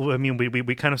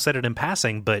kind of said it in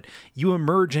passing, but you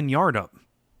emerge in Yharnam.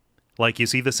 Like, you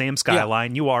see the same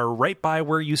skyline. Yeah. You are right by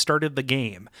where you started the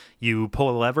game. You pull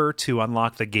a lever to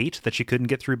unlock the gate that you couldn't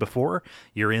get through before.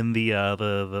 You're in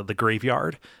the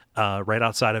graveyard right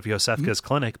outside of Iosefka's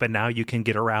clinic, but now you can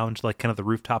get around, like, kind of the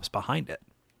rooftops behind it.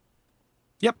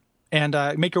 Yep. And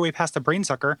make your way past the brain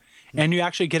sucker, and you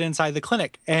actually get inside the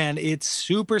clinic, and it's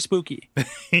super spooky.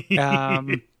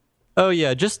 Oh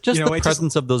yeah, just the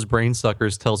presence of those brain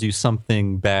suckers tells you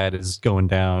something bad is going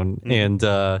down, and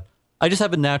I just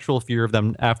have a natural fear of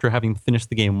them after having finished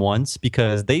the game once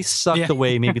because they sucked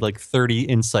away maybe like 30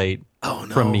 insight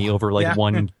from me over like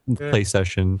one play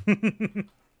session.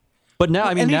 But now,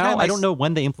 I don't know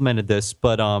when they implemented this,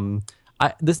 but I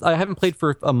haven't played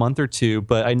for a month or two,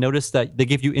 but I noticed that they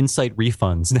give you insight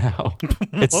refunds now.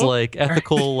 It's like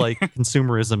ethical like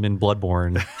consumerism in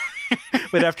Bloodborne.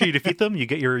 But after you defeat them, you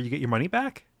get your money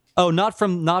back? Oh, not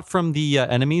from the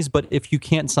enemies, but if you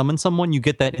can't summon someone, you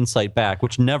get that insight back,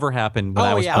 which never happened when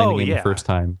I was playing the game the first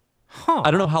time. Huh.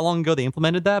 I don't know how long ago they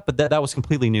implemented that, but that was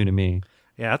completely new to me.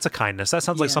 Yeah, that's a kindness. That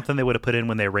sounds like something they would have put in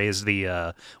when they raised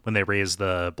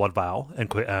the blood vial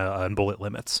and bullet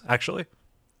limits. Actually,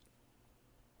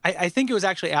 I think it was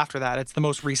actually after that. It's the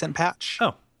most recent patch.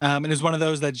 Oh, and it's one of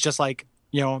those that's just like,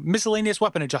 miscellaneous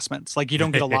weapon adjustments. Like, you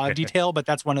don't get a lot of detail, but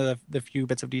that's one of the few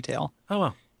bits of detail. Oh,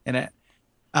 wow. In it.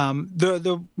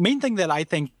 The main thing that I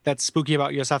think that's spooky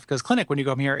about Iosefka's clinic when you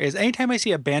come here is anytime I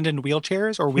see abandoned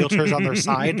wheelchairs or wheelchairs on their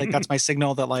side, like that's my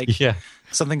signal that like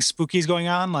something spooky is going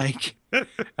on. Like there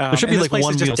should be like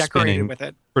one wheel spinning with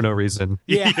it for no reason.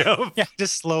 Yeah,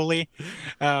 just slowly.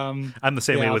 I'm the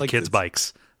same way with kids'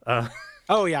 bikes.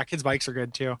 Oh yeah, kids' bikes are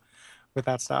good too with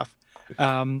that stuff.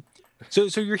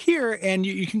 So you're here and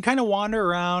you can kind of wander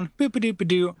around,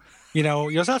 boop-a-doop-a-doo,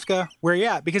 Iosefka, where you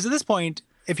at? Because at this point,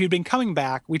 if you'd been coming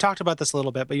back, we talked about this a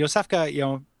little bit, but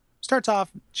Iosefka, starts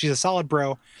off, she's a solid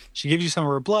bro. She gives you some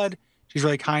of her blood. She's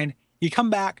really kind. You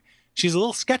come back, she's a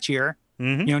little sketchier,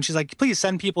 and she's like, please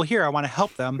send people here. I want to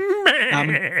help them.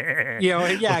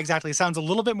 Yeah, exactly. It sounds a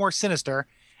little bit more sinister.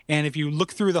 And if you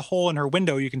look through the hole in her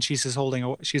window, you can she's holding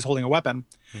a weapon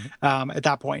at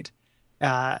that point.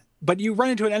 But you run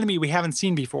into an enemy we haven't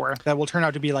seen before that will turn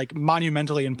out to be like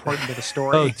monumentally important to the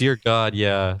story. Oh dear God,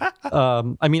 yeah.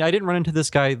 I didn't run into this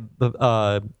guy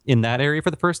in that area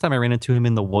for the first time. I ran into him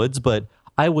in the woods, but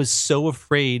I was so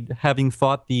afraid, having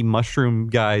fought the mushroom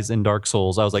guys in Dark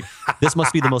Souls. I was like, this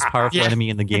must be the most powerful enemy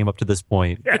in the game up to this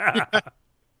point.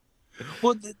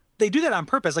 Well, they do that on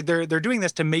purpose. Like they're doing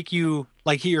this to make you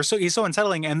like he's so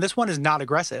unsettling. And this one is not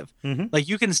aggressive. Like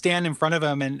you can stand in front of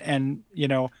him and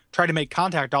try to make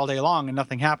contact all day long and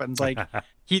nothing happens. Like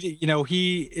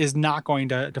he is not going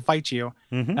to fight you.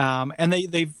 And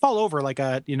they fall over like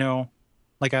a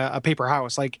paper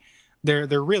house. Like they're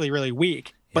really, really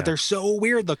weak. But they're so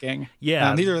weird looking.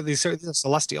 Yeah. These are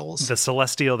celestials. The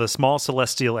small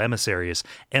celestial emissaries.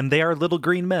 And they are little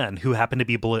green men who happen to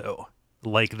be blue.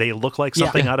 Like they look like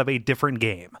something out of a different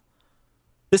game.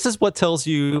 This is what tells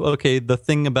you, okay, the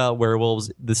thing about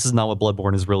werewolves, this is not what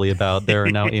Bloodborne is really about. There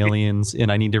are now aliens, and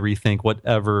I need to rethink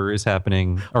whatever is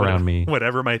happening around me.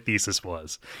 Whatever my thesis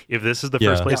was. If this is the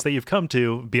first place that you've come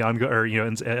to beyond,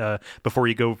 or before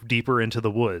you go deeper into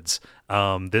the woods,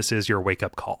 this is your wake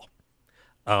up call.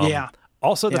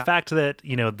 Also, the fact that,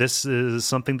 this is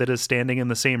something that is standing in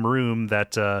the same room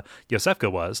that Yosefka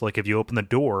was. Like, if you open the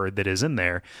door that is in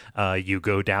there, you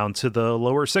go down to the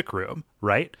lower sick room,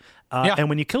 right? And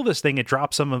when you kill this thing, it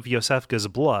drops some of Yosefka's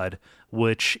blood,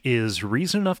 which is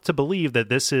reason enough to believe that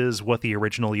this is what the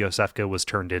original Yosefka was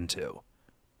turned into.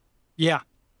 Yeah,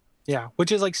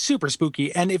 which is like super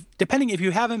spooky. And if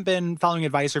you haven't been following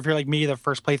advice, or if you're like me, the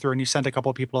first playthrough, and you sent a couple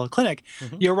of people to the clinic,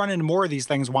 you'll run into more of these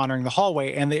things wandering the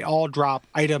hallway, and they all drop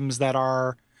items that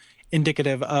are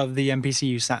indicative of the NPC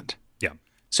you sent. Yeah.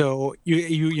 So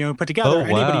you put together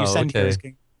anybody you send here is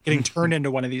getting turned into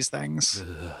one of these things.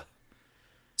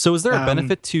 So is there a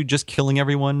benefit to just killing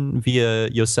everyone via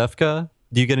Yosefka?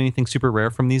 Do you get anything super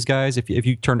rare from these guys if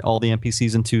you turn all the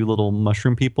NPCs into little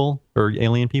mushroom people or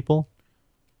alien people?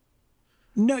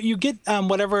 No, you get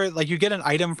whatever, like you get an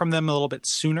item from them a little bit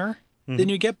sooner than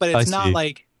you get, but it's not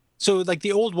like, so like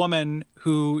the old woman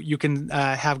who you can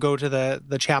have go to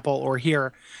the chapel or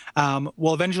here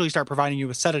will eventually start providing you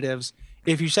with sedatives.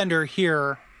 If you send her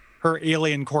here, her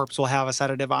alien corpse will have a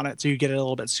sedative on it, so you get it a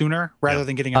little bit sooner rather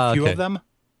than getting a few of them.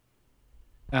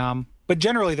 But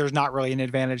generally, there's not really an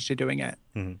advantage to doing it.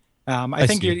 I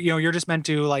think you're just meant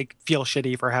to like feel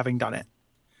shitty for having done it,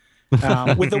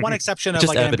 with the one exception of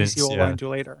like an NPC we'll run into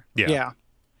later.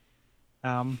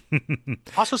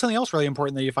 Also, something else really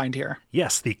important that you find here.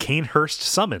 Yes, the Canehurst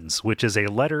summons, which is a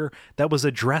letter that was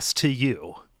addressed to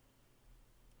you.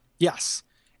 Yes.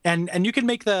 And you can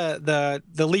make the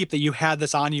leap that you had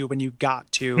this on you when you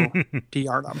got to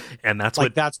Yharnam. And that's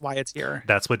why it's here.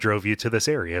 That's what drove you to this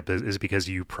area, is because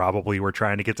you probably were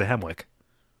trying to get to Hemwick.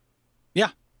 Yeah.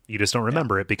 You just don't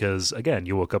remember it because, again,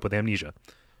 you woke up with amnesia.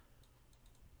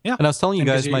 Yeah. And I was telling you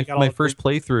guys, my first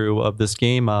playthrough of this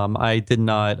game, I did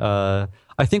not...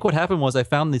 I think what happened was I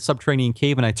found the subterranean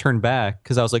cave and I turned back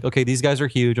because I was like, okay, these guys are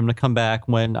huge. I'm going to come back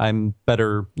when I'm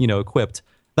better, equipped.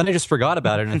 Then I just forgot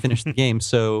about it and I finished the game.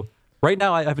 So right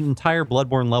now I have an entire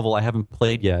Bloodborne level I haven't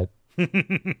played yet.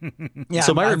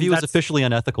 So my review is officially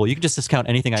unethical. You can just discount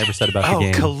anything I ever said about the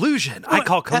game. Collusion. I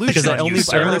call collusion because I on only you,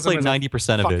 sir. played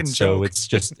 90% of it. So it's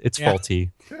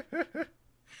faulty.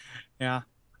 Yeah.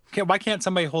 Why can't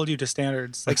somebody hold you to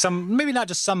standards? Like maybe not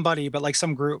just somebody, but like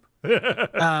some group.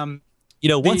 Once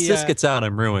this gets out,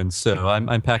 I'm ruined. So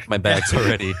I'm packing my bags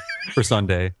already for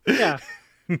Sunday. Yeah.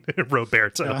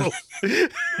 Roberto.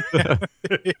 But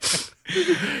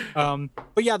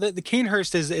yeah, the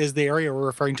Canehurst is the area we're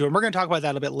referring to, and we're going to talk about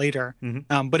that a bit later.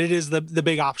 But it is the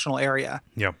big optional area.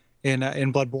 Yeah. In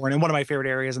Bloodborne, and one of my favorite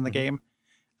areas in the game.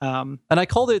 And I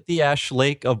called it the Ash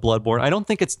Lake of Bloodborne. I don't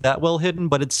think it's that well hidden,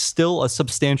 but it's still a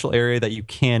substantial area that you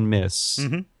can miss.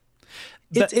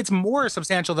 It's more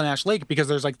substantial than Ash Lake because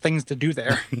there's like things to do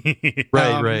there.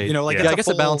 Right. I guess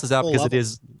it balances out because level. it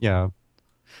is. Yeah.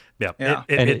 Yeah.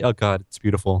 Oh God, it's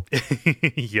beautiful.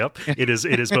 Yep. It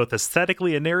is both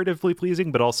aesthetically and narratively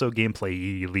pleasing, but also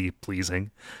gameplayly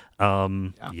pleasing.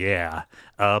 But yeah,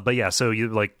 so you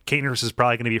Canehurst is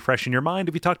probably going to be fresh in your mind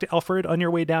if you talk to Alfred on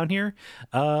your way down here.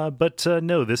 But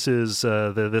no, this is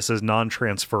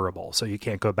non-transferable, so you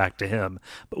can't go back to him.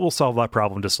 But we'll solve that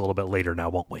problem just a little bit later now,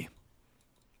 won't we?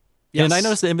 Yes. And I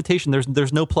noticed the invitation.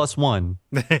 There's no +1.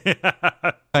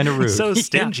 Kind of rude. So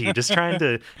stingy. Just trying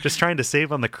to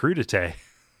save on the crudité.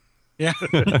 Yeah.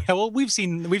 Well, we've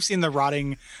seen the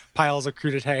rotting piles of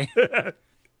crudité.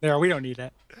 There, we don't need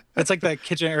it. It's like the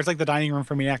kitchen, or it's like the dining room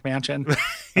from Yak Mansion up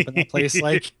in that place,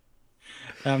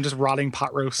 just rotting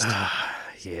pot roast.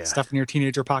 Stuff in your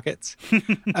teenager pockets.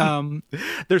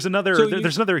 There's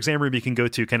another exam room you can go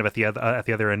to, kind of at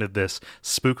the other end of this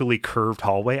spookily curved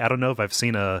hallway. I don't know if I've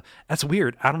seen that's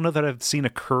weird. I don't know that I've seen a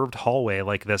curved hallway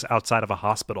like this outside of a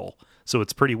hospital. So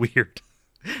it's pretty weird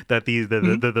that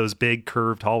those big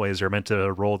curved hallways are meant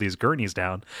to roll these gurneys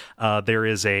down. There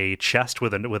is a chest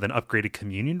with an upgraded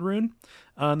communion rune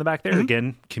in the back there.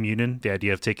 Again, communion, the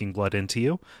idea of taking blood into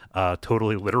you,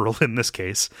 totally literal in this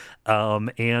case,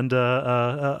 and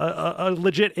a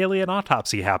legit alien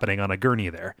autopsy happening on a gurney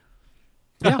there.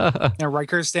 Yeah, and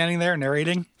Riker's standing there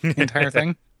narrating the entire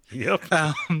thing. Yep.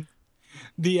 And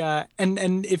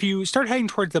if you start heading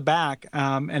towards the back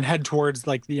and head towards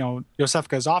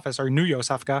Yosefka's office, or New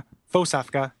Yosefka,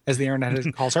 Fosefka as the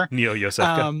internet calls her, Neo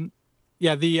Yosefka.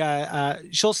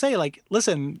 She'll say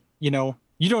listen, you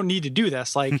don't need to do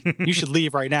this. You should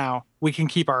leave right now. We can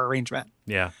keep our arrangement.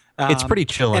 Yeah. It's pretty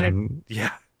chilling.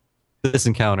 this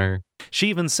encounter. She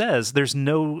even says there's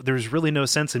really no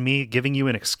sense in me giving you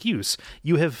an excuse.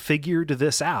 You have figured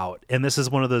this out. And this is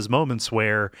one of those moments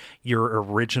where your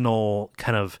original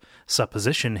kind of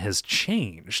supposition has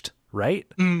changed, right?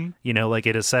 You know, like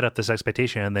it has set up this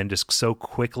expectation and then just so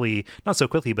quickly, not so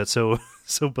quickly, but so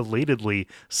belatedly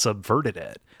subverted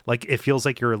it. Like it feels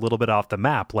like you're a little bit off the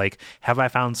map. Like, have I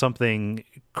found something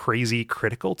crazy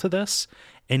critical to this?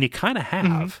 And you kind of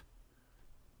have.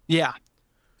 Yeah.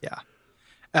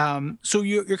 So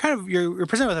you're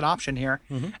presented with an option here,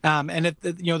 and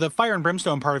the fire and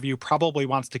brimstone part of you probably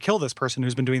wants to kill this person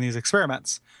who's been doing these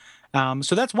experiments.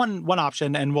 So that's one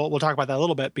option, and we'll talk about that a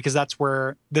little bit because that's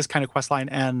where this kind of quest line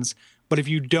ends. But if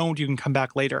you don't, you can come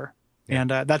back later, and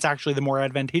that's actually the more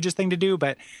advantageous thing to do.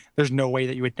 But there's no way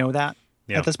that you would know that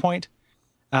at this point.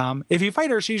 If you fight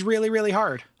her, she's really, really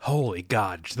hard. Holy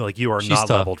God! Like you are She's not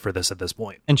tough. leveled for this at this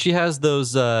point. And she has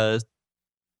those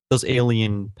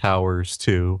alien powers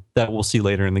too that we'll see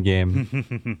later in the game.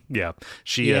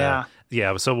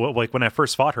 So like when I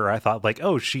first fought her, I thought like,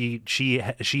 oh, she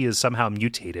is somehow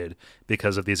mutated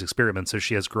because of these experiments. So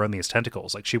she has grown these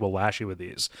tentacles. Like she will lash you with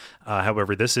these.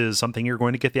 However, this is something you're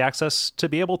going to get the access to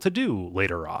be able to do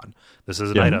later on. This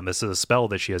is an item. This is a spell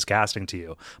that she is casting to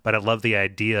you. But I love the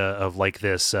idea of like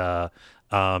this.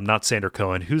 Not Sander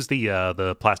Cohen. Who's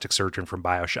the plastic surgeon from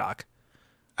BioShock?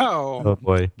 Oh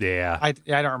boy. Yeah. I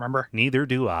don't remember. Neither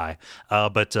do I.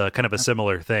 But kind of a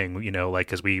similar thing, you know, like,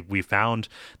 because we found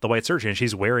the white surgeon.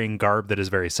 She's wearing garb that is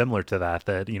very similar to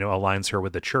that, you know, aligns her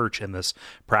with the church and this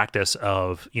practice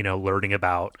of, you know, learning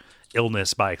about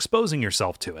illness by exposing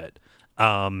yourself to it.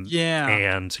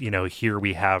 And, you know, here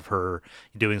we have her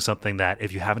doing something that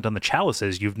if you haven't done the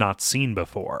chalices, you've not seen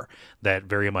before. That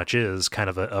very much is kind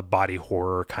of a body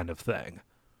horror kind of thing.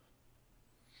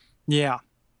 Yeah.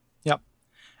 Yep.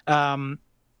 And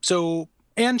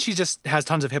she just has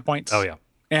tons of hit points. Oh yeah.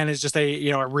 And is just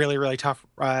a really, really tough,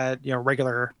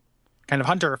 regular kind of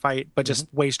hunter fight, but just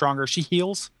way stronger. She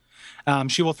heals.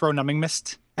 She will throw numbing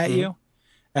mist at you.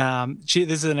 This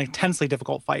is an intensely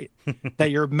difficult fight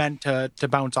that you're meant to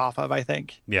bounce off of, I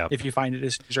think. Yeah. If you find it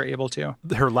as you're able to.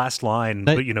 Her last line,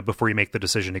 you know, before you make the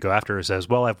decision to go after her, says,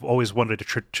 well, I've always wanted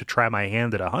to try my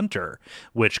hand at a hunter,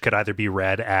 which could either be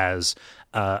read as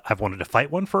I've wanted to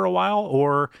fight one for a while,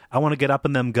 or I want to get up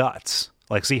in them guts,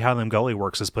 like see how them gully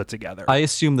works is put together. I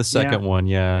assume the second one,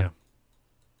 yeah.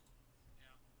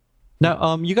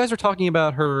 Now, you guys are talking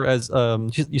about her as,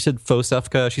 you said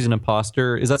Fosefka, she's an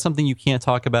imposter. Is that something you can't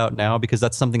talk about now? Because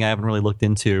that's something I haven't really looked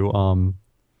into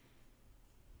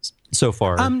so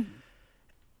far.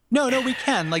 No, we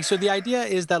can. Like, so the idea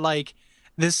is that, like,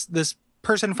 this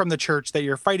person from the church that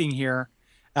you're fighting here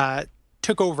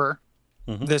took over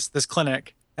this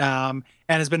clinic and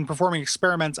has been performing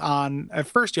experiments on, at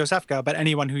first, Yosefka, but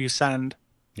anyone who you send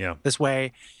this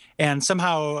way. And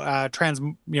somehow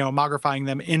mogrifying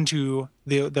them into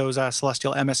those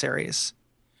celestial emissaries.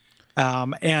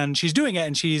 And she's doing it,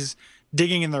 and she's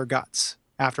digging in their guts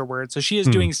afterwards. So she is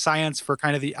doing science for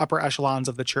kind of the upper echelons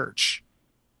of the church,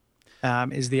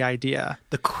 is the idea.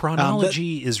 The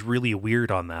chronology is really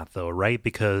weird on that, though, right?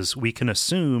 Because we can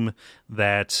assume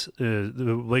that,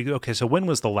 so when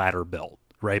was the ladder built?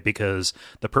 Right, because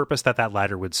the purpose that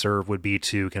ladder would serve would be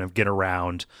to kind of get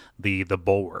around the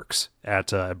bulwarks at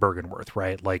Byrgenwerth,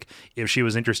 right? Like, if she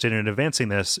was interested in advancing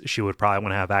this, she would probably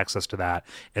want to have access to that,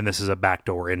 and this is a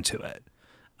backdoor into it.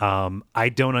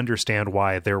 I don't understand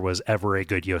why there was ever a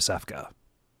good Yosefka.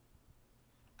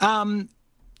 There's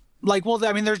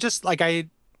just good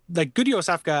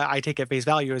Yosefka, I take at face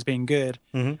value as being good.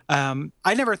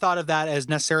 I never thought of that as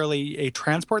necessarily a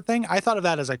transport thing. I thought of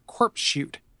that as a corpse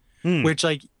chute. Which,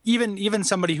 like, even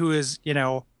somebody who is, you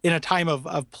know, in a time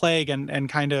of plague and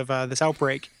kind of this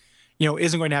outbreak, you know,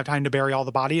 isn't going to have time to bury all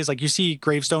the bodies. Like, you see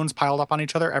gravestones piled up on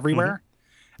each other everywhere.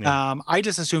 I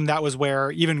just assumed that was where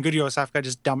even good Yosefka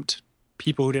just dumped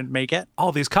people who didn't make it.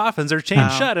 All these coffins are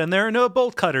chained shut, and there are no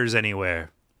bolt cutters anywhere.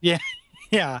 Yeah.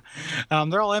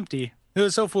 They're all empty. It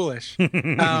was so foolish.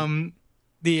 So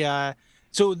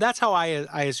that's how I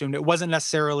assumed it wasn't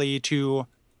necessarily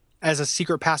as a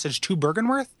secret passage to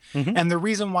Byrgenwerth. And the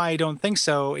reason why I don't think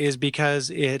so is because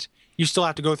you still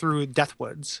have to go through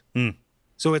Deathwoods.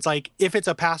 So it's like, if it's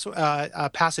a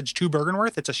passage to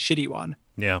Byrgenwerth, it's a shitty one.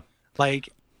 Yeah. Like,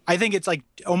 I think it's like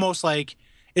almost like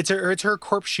it's her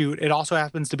corpse chute. It also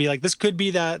happens to be like, this could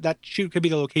be that chute could be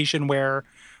the location where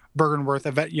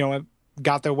Byrgenwerth, you know,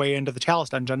 got their way into the Chalice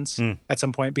dungeons at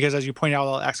some point, because as you point out,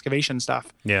 all the excavation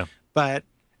stuff. Yeah. But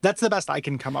that's the best I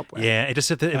can come up with. Yeah, if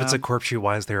it's a corpse chute,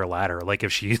 why is there a ladder? Like,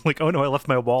 if she, like, oh no, I left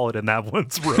my wallet in that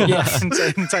one's room. Yeah,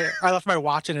 I left my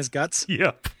watch in his guts.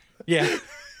 Yep. Yeah.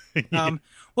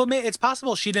 Well, it's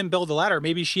possible she didn't build the ladder.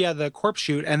 Maybe she had the corpse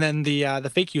chute, and then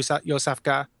the fake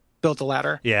Yosefka built the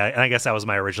ladder. Yeah, and I guess that was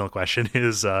my original question: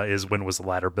 is when was the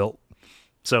ladder built?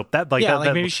 So that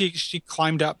like maybe she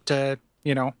climbed up to,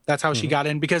 that's how she got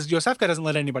in, because Yosefka doesn't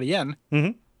let anybody in.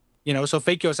 Mm-hmm. So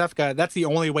fake Yosefka, that's the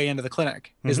only way into the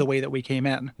clinic is the way that we came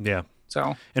in. Yeah.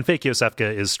 So, and fake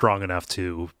Yosefka is strong enough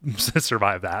to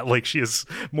survive that. Like, she is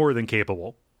more than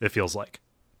capable, it feels like.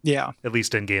 Yeah. At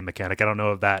least in game mechanic. I don't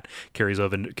know if that carries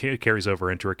over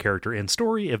into a character in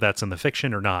story, if that's in the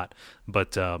fiction or not.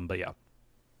 But yeah.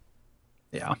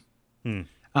 Yeah.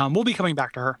 We'll be coming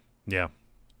back to her. Yeah.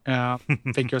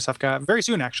 Fake Yosefka very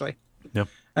soon, actually. Yep.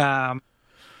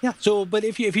 Yeah. So, but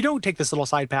if you don't take this little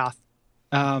side path,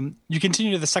 you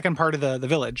continue to the second part of the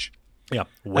village. Yeah,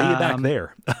 way back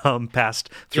there, past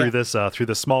through this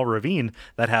small ravine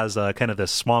that has kind of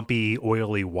this swampy,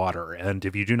 oily water. And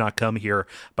if you do not come here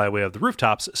by way of the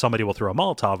rooftops, somebody will throw a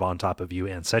Molotov on top of you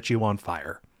and set you on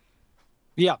fire.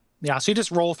 Yeah, yeah. So you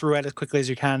just roll through it as quickly as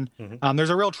you can. Mm-hmm. There's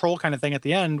a real troll kind of thing at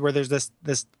the end where there's this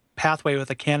pathway with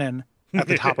a cannon at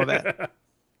the top of it,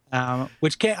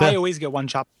 which I always get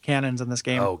one-shot cannons in this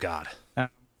game. Oh God.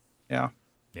 Yeah.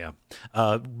 Yeah.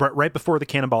 Right before the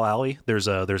Cannonball Alley, there's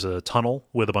a tunnel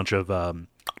with a bunch of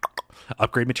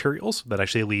upgrade materials that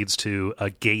actually leads to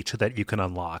a gate that you can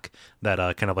unlock that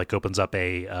kind of like opens up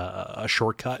a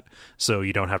shortcut, so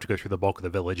you don't have to go through the bulk of the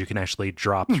village. You can actually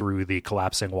drop through the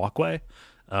collapsing walkway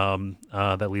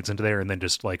that leads into there, and then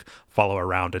just like follow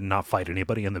around and not fight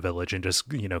anybody in the village, and just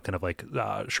kind of like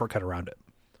shortcut around it.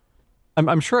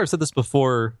 I'm sure I've said this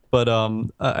before, but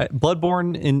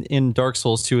Bloodborne in Dark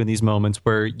Souls 2, in these moments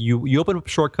where you open up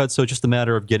shortcuts, so it's just a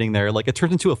matter of getting there. Like, it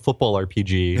turns into a football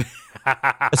RPG,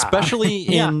 especially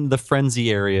in the frenzy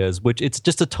areas, which it's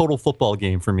just a total football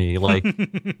game for me. Like,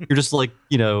 you're just like,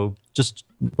 just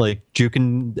like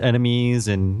juking enemies,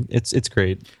 and it's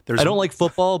great. I don't like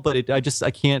football, but I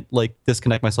can't like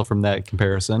disconnect myself from that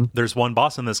comparison. There's one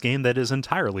boss in this game that is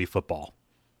entirely football.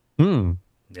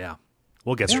 Yeah,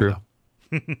 we'll get through.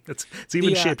 It's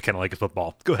even shaped kind of like a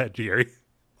football. Go ahead, Gary.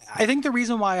 I think the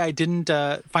reason why I didn't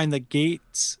find the gate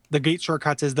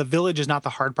shortcuts is the village is not the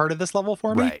hard part of this level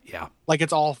for me. Right, yeah. Like,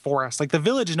 it's all forest. Like, the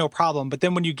village is no problem, but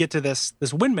then when you get to this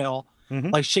windmill,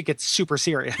 like, shit gets super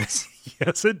serious.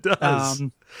 Yes, it does.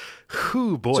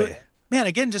 Whew, boy. So, man,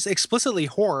 again, just explicitly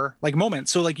horror like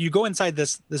moments. So like you go inside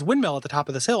this windmill at the top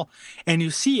of this hill, and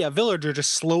you see a villager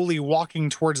just slowly walking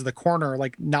towards the corner,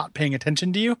 like not paying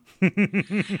attention to you,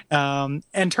 and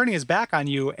turning his back on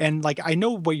you. And like, I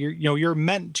know what you're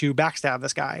meant to backstab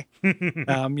this guy.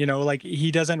 Like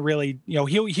he doesn't really,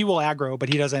 he will aggro, but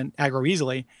he doesn't aggro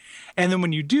easily. And then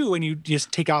when you do, and you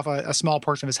just take off a small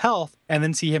portion of his health, and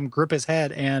then see him grip his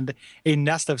head, and a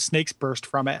nest of snakes burst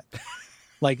from it.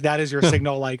 Like, that is your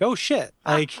signal, like, oh shit.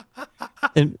 Like,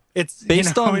 and it's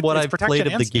based on what I've played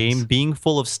of the game, being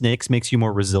full of snakes makes you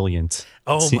more resilient.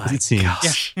 Oh my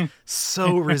gosh. Yeah.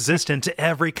 So resistant to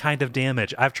every kind of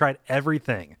damage. I've tried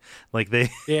everything. Like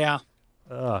Yeah.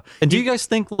 And do you guys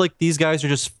think like these guys are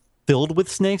just filled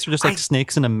with snakes, or just like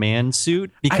snakes in a man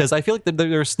suit? Because I feel like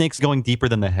there are snakes going deeper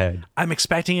than the head. I'm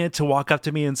expecting it to walk up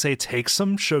to me and say, take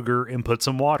some sugar and put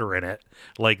some water in it.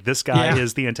 Like, this guy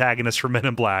is the antagonist for Men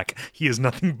in Black. He is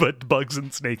nothing but bugs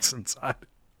and snakes inside.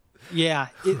 Yeah,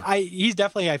 he's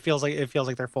definitely. It feels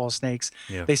like they're full of snakes.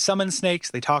 Yeah. They summon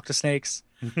snakes. They talk to snakes.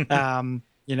 They're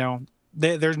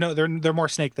more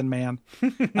snake than man.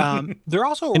 They're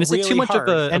also and is really it too much hard.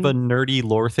 of a nerdy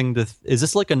lore thing? Is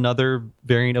this like another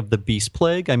variant of the Beast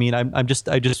Plague? I mean, I just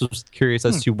was curious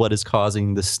as to what is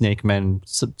causing the snake men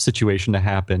situation to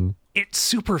happen. It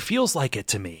super feels like it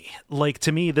to me. Like,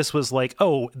 to me, this was like,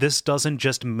 oh, this doesn't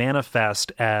just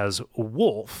manifest as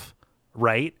wolf,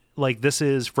 right? Like, this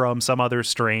is from some other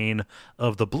strain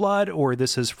of the blood, or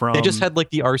this is from... They just had, like,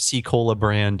 the RC Cola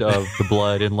brand of the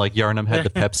blood, and, like, Yarnum had the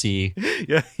Pepsi.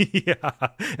 Yeah.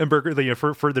 And further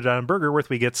down in Byrgenwerth,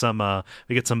 we get some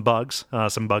bugs,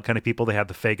 some bug kind of people. They have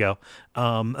the Fago,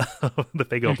 the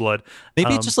Fago blood.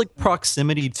 Maybe it's just, like,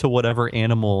 proximity to whatever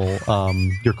animal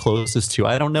you're closest to.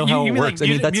 I don't know how it works. Like,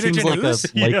 I mean, that seems like a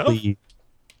likely... Yeah.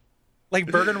 Like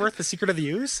Byrgenwerth, the Secret of the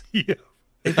Ooze? Yeah.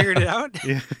 They figured it out?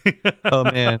 Yeah. Oh,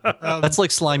 man. That's like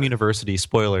Slime University.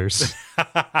 Spoilers.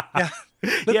 Yeah.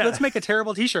 Let's make a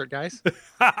terrible t-shirt, guys.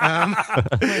 Oh,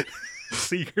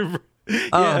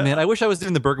 man. I wish I was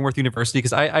doing the Byrgenwerth University,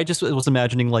 because I just was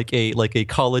imagining like a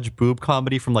college boob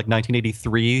comedy from like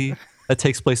 1983 that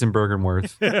takes place in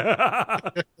Byrgenwerth.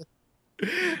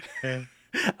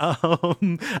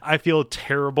 I feel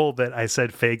terrible that I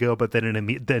said Fago, but then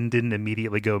didn't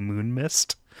immediately go Moon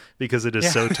Mist because it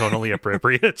is so tonally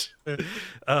appropriate.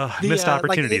 Missed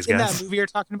opportunities, in guys. that movie you're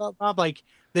talking about, Bob, like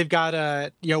they've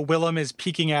got Willem is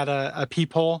peeking at a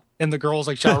peephole in the girls'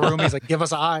 like shower room. He's like, "Give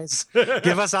us eyes,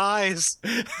 give us eyes,"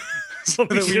 so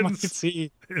that we might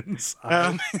see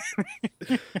inside.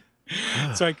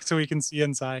 So we can see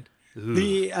inside.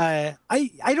 Ooh. I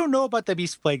don't know about the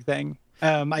Beast Plague thing.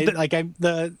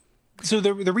 The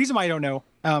reason why I don't know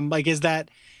is that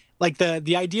like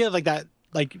the idea of like that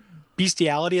like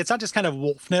bestiality, it's not just kind of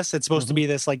wolfness, it's supposed to be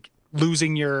this like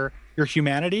losing your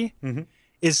humanity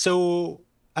is so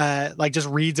just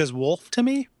reads as wolf to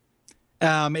me.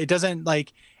 It doesn't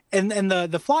like and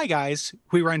the fly guys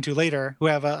who we run into later who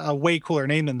have a way cooler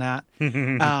name than that.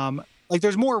 Like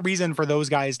there's more reason for those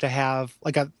guys to have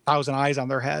like 1,000 eyes on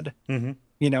their head.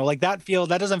 Like that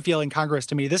doesn't feel incongruous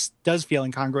to me. This does feel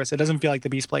incongruous. It doesn't feel like the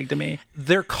Beast Plague to me.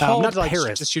 They're called not to like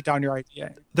just shoot down your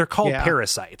idea. They're called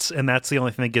parasites, and that's the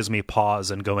only thing that gives me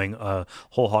pause and going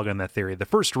whole hog on that theory. The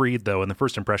first read, though, and the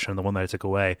first impression, the one that I took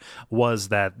away, was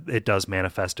that it does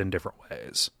manifest in different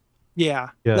ways.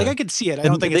 Yeah. Like I could see it. I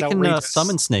don't think they it's can outrageous.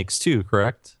 summon snakes too,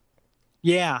 correct?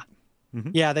 Yeah.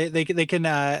 Yeah, they can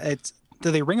do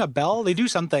they ring a bell? They do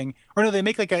something. Or no, they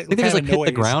make like a I think they just like hit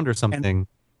the ground or something.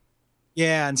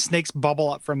 And snakes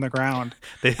bubble up from the ground,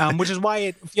 which is why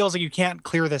it feels like you can't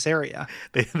clear this area.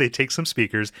 They take some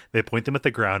speakers, they point them at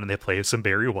the ground, and they play some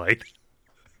Barry White.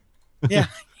 Yeah.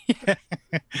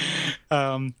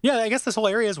 I guess this whole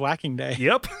area is Whacking Day.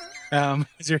 Yep.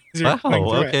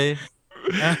 Okay.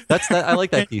 That's that. I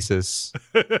like that thesis.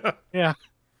 Yeah.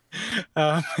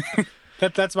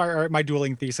 That's my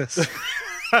dueling thesis.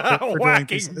 For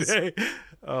Whacking Day.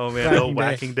 Oh man,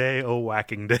 Whacking Day. Oh,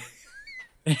 Whacking Day.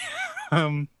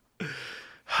 But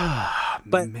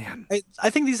man, I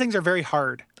think these things are very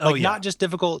hard. Not just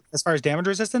difficult as far as damage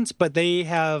resistance, but they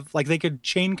have they could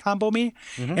chain combo me,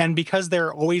 and because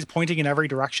they're always pointing in every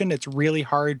direction, it's really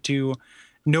hard to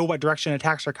know what direction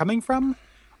attacks are coming from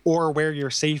or where you're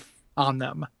safe on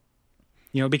them.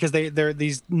 Because they're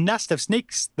these nest of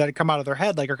snakes that come out of their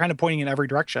head, are kind of pointing in every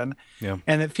direction. Yeah.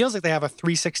 And it feels like they have a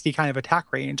 360 kind of attack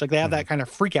range. Like they have that kind of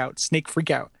snake freak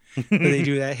out that they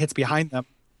do that hits behind them.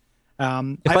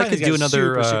 If I could do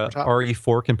another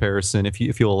RE4 comparison, if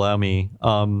you'll allow me,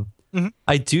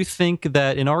 I do think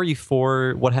that in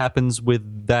RE4, what happens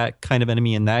with that kind of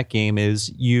enemy in that game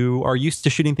is you are used to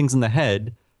shooting things in the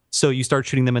head, so you start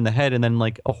shooting them in the head, and then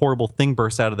a horrible thing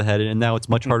bursts out of the head, and now it's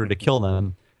much harder to kill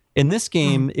them. In this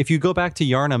game, if you go back to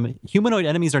Yharnam, humanoid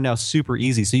enemies are now super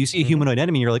easy. So you see a humanoid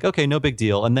enemy, and you're like, okay, no big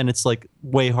deal. And then it's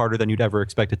way harder than you'd ever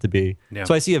expect it to be. Yeah.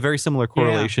 So I see a very similar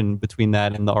correlation between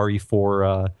that and the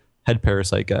RE4 head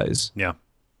parasite guys. Yeah,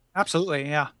 absolutely.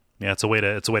 Yeah, it's a way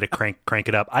to crank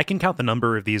it up. I can count the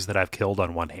number of these that I've killed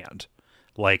on one hand.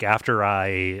 After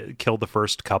I killed the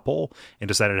first couple and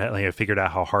decided I figured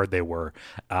out how hard they were,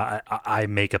 I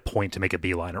make a point to make a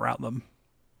beeline around them.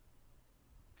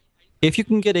 If you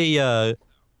can get a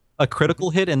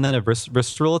critical hit and then a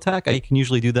visceral attack, I can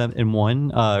usually do them in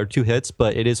one or two hits,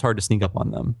 but it is hard to sneak up on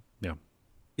them.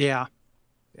 Yeah.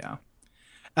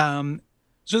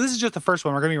 So this is just the first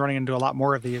one. We're going to be running into a lot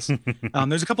more of these.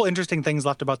 There's a couple interesting things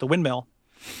left about the windmill.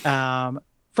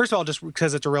 First of all, just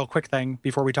because it's a real quick thing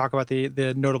before we talk about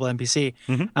the notable NPC.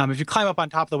 If you climb up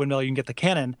on top of the windmill, you can get the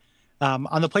cannon.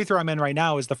 On the playthrough I'm in right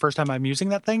now is the first time I'm using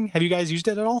that thing. Have you guys used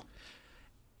it at all?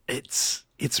 It's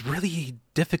really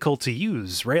difficult to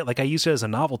use, right? I used it as a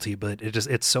novelty, but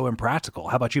it's so impractical.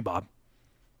 How about you, Bob?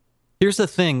 Here's the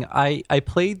thing. I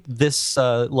played this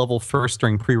level first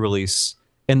during pre-release,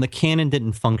 and the cannon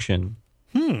didn't function.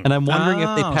 And I'm wondering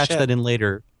if they patched that in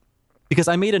later. Because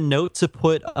I made a note to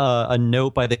put a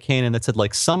note by the cannon that said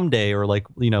someday or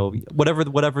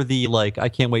whatever the I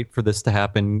can't wait for this to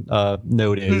happen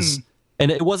note is.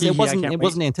 And it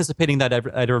wasn't anticipating that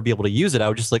I'd ever be able to use it. I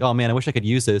was just oh man, I wish I could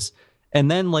use this. And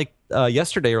then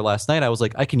yesterday or last night, I was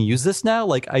I can use this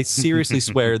now. I seriously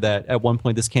swear that at one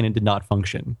point this cannon did not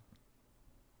function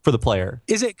for the player.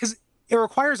 Is it because it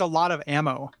requires a lot of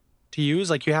ammo to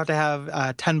use? You have to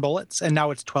have 10 bullets, and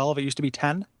now it's 12. It used to be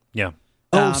 10. Yeah.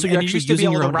 Oh, so you're actually using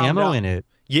your own ammo in it.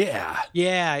 Yeah.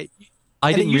 Yeah.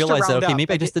 I didn't realize that. Okay,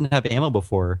 maybe I just didn't have ammo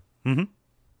before.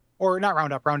 Or not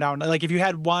round up, round down. If you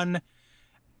had one...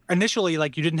 Initially, you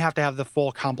didn't have to have the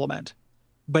full complement,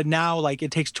 but now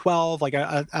it takes 12.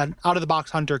 An out of the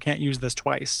box hunter can't use this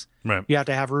twice. Right. You have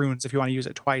to have runes if you want to use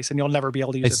it twice, and you'll never be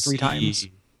able to use it 3 times.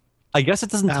 I guess it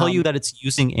doesn't tell you that it's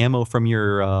using ammo from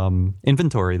your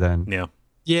inventory then. Yeah.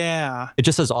 Yeah. It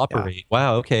just says operate. Yeah.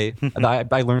 Wow. Okay.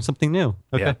 I learned something new.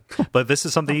 Okay. Yeah. But this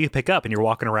is something you pick up and you're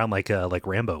walking around like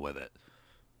Rambo with it.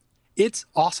 It's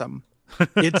awesome.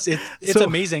 It's so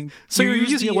amazing. So you're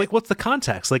using it, like, what's the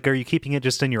context? Like, are you keeping it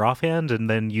just in your offhand and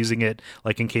then using it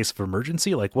like in case of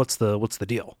emergency? Like, what's the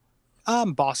deal?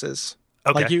 Bosses.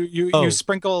 Okay. Like you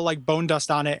sprinkle like bone dust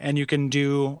on it and you can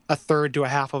do a third to a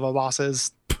half of a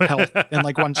boss's health in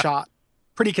like one shot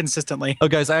pretty consistently. Oh,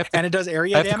 guys, and it does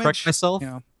area damage. To correct myself.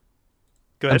 Yeah.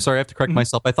 Go ahead. I'm sorry, I have to correct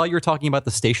myself. I thought you were talking about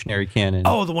the stationary cannon.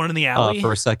 Oh, the one in the alley?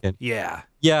 For a second. Yeah.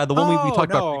 Yeah, the one we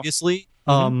talked about previously.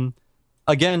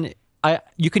 Again,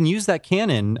 you can use that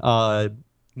cannon now.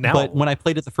 But when I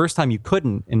played it the first time, you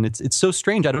couldn't, and it's so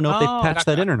strange. I don't know if they patched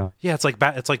that in or not. Yeah, it's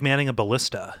like manning a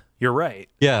ballista. You're right.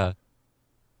 Yeah.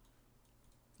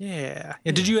 Yeah.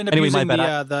 Did you end up using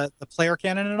the player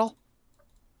cannon at all?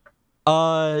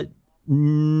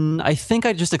 I think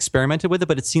I just experimented with it,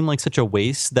 but it seemed like such a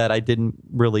waste that I didn't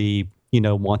really,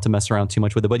 want to mess around too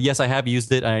much with it. But yes, I have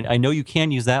used it. I know you can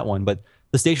use that one, but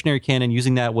the stationary cannon,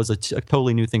 using that was a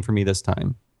totally new thing for me this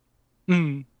time.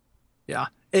 Yeah.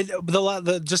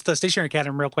 Just the stationary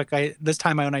cannon real quick. This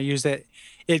time when I used it,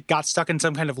 it got stuck in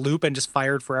some kind of loop and just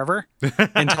fired forever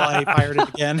until I fired it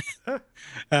again.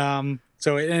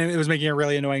 So it was making a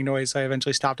really annoying noise. So I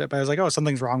eventually stopped it, but I was like, oh,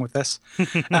 something's wrong with this.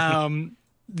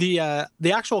 The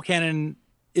actual cannon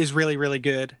is really, really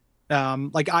good.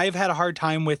 Like I've had a hard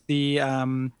time with the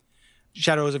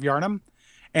Shadows of Yharnam.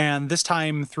 And this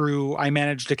time through, I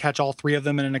managed to catch all three of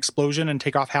them in an explosion and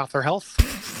take off half their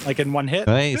health, like in one hit.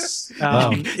 Nice.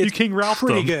 You King Ralph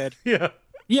pretty them. Good.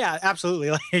 Yeah,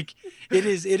 absolutely. Like it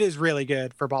is really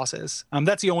good for bosses.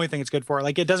 That's the only thing it's good for.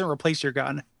 Like it doesn't replace your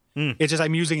gun. It's just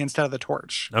I'm using it instead of the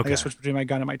torch. Okay. I switch between my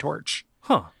gun and my torch.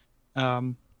 Huh.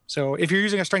 So if you're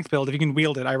using a strength build, if you can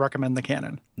wield it, I recommend the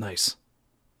cannon. Nice.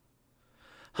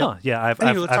 Huh. Yeah, I've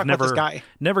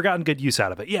never gotten good use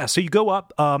out of it. Yeah, so you go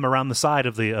up around the side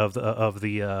of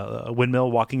the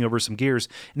windmill, walking over some gears,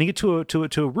 and you get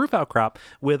to a roof outcrop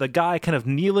with a guy kind of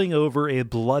kneeling over a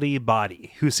bloody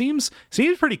body who seems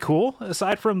pretty cool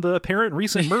aside from the apparent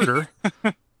recent murder.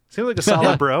 Seems like a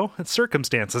solid bro. It's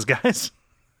circumstances, guys.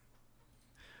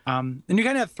 And you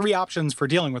kind of have three options for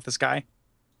dealing with this guy.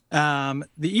 The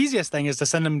easiest thing is to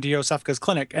send him to Yosefka's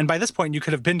clinic, and by this point, you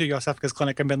could have been to Yosefka's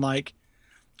clinic and been like,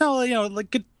 no,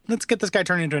 let's get this guy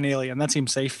turned into an alien. That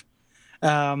seems safe. He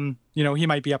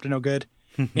might be up to no good.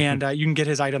 And you can get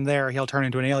his item there. He'll turn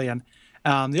into an alien.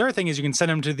 The other thing is you can send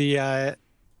him to the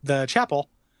chapel,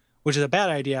 which is a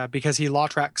bad idea because he law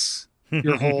tracks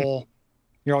your whole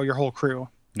crew.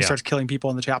 He starts killing people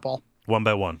in the chapel. One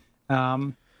by one.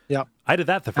 Yeah. I did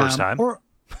that the first time.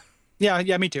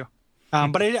 Yeah, me too.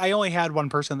 But I only had one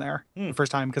person there the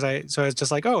first time so it's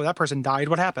just like, oh, that person died.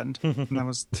 What happened? And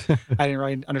I didn't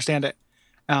really understand it.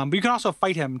 But you can also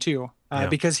fight him too,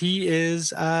 because he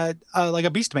is like a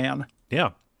beast man.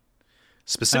 Yeah.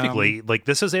 Specifically, like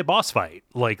this is a boss fight.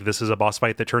 Like this is a boss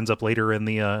fight that turns up later in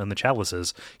the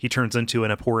chalices. He turns into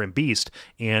an abhorrent beast,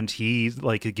 and he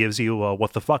like gives you a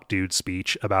 "what the fuck, dude"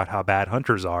 speech about how bad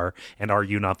hunters are, and are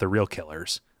you not the real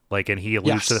killers? Like, and he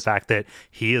alludes to the fact that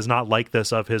he is not like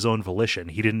this of his own volition.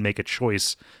 He didn't make a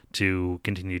choice to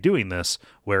continue doing this,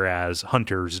 whereas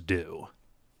hunters do.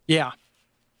 Yeah.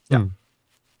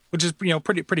 Which is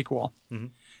pretty cool.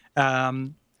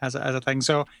 As a thing.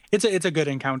 So it's a good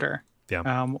encounter.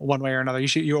 Yeah. One way or another,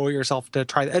 you owe yourself to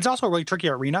try that. It's also a really tricky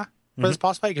arena for this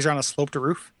boss fight because you're on a sloped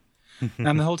roof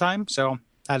the whole time. So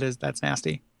that's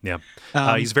nasty. Yeah.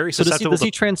 He's very susceptible. So does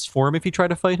he transform if you try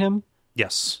to fight him?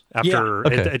 Yes. After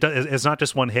it's not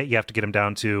just one hit. You have to get him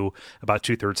down to about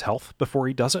 2/3 health before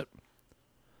he does it.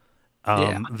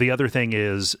 The other thing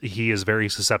is he is very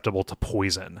susceptible to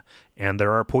poison, and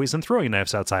there are poison throwing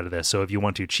knives outside of this. So if you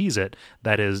want to cheese it,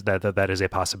 that is a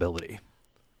possibility.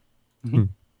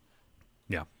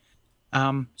 Yeah.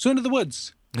 So into the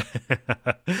woods.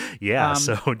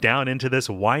 So down into this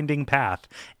winding path,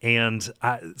 and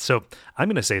so I'm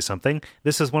going to say something.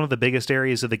 This is one of the biggest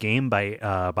areas of the game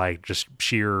by just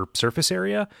sheer surface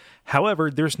area. However,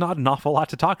 there's not an awful lot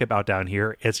to talk about down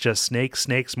here. It's just snakes,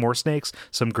 more snakes,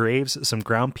 some graves, some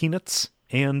ground peanuts,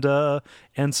 and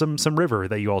some river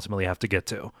that you ultimately have to get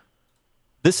to.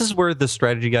 This is where the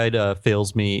strategy guide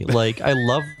fails me. Like, I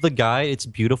love the guy. It's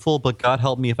beautiful, but God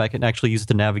help me if I can actually use it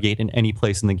to navigate in any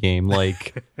place in the game.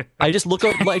 Like, I just look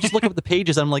up the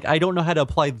pages. And I'm like, I don't know how to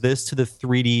apply this to the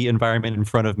 3D environment in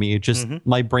front of me. It just,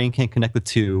 my brain can't connect the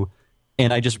two.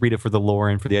 And I just read it for the lore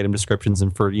and for the item descriptions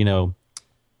and for,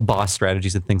 boss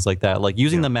strategies and things like that. Like,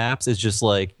 using the maps is just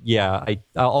like,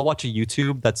 I'll watch a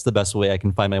YouTube. That's the best way I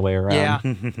can find my way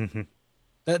around.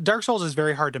 Yeah. Dark Souls is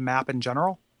very hard to map in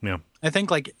general. Yeah. I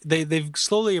think like they've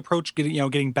slowly approached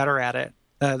getting better at it,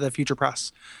 the Future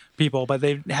Press people, but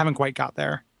they haven't quite got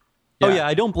there. Oh yeah,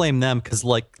 I don't blame them because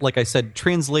like I said,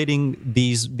 translating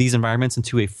these environments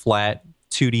into a flat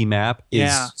 2D map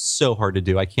is so hard to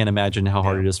do. I can't imagine how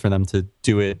hard it is for them to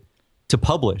do it to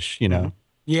publish, you know.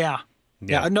 Yeah.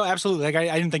 No, absolutely. Like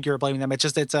I didn't think you were blaming them. It's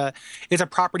just it's a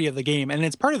property of the game, and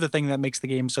it's part of the thing that makes the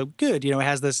game so good. You know, it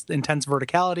has this intense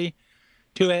verticality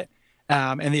to it,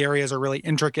 and the areas are really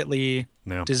intricately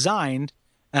designed,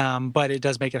 but it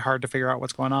does make it hard to figure out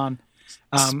what's going on.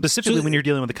 Specifically when you're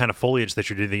dealing with the kind of foliage that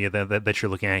you're doing, that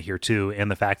you're looking at here too, and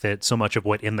the fact that so much of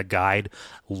what in the guide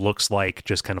looks like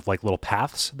just kind of like little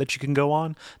paths that you can go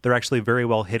on, they're actually very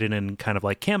well hidden and kind of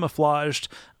like camouflaged,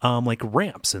 like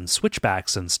ramps and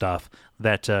switchbacks and stuff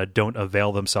that don't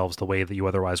avail themselves the way that you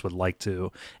otherwise would like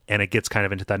to. And it gets kind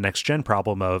of into that next gen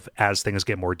problem of, as things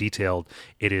get more detailed,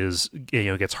 it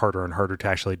gets harder and harder to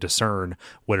actually discern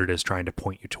what it is trying to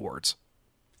point you towards.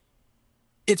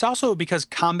 It's also because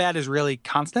combat is really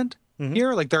constant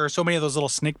here. Like there are so many of those little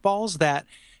snake balls that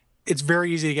it's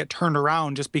very easy to get turned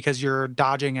around just because you're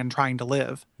dodging and trying to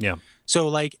live. Yeah. So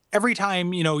like every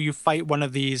time, you fight one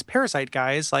of these parasite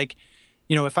guys, like,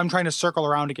 if I'm trying to circle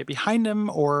around to get behind him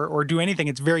or do anything,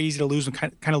 it's very easy to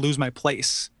kind of lose my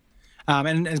place.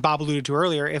 And as Bob alluded to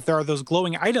earlier, if there are those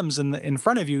glowing items in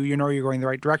front of you, you're going the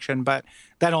right direction, but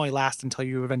that only lasts until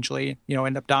you eventually,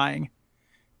 end up dying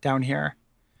down here.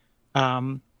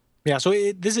 So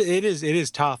it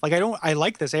is tough. Like I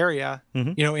like this area,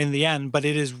 in the end, but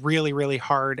it is really, really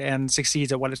hard and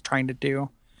succeeds at what it's trying to do.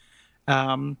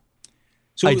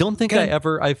 So I don't think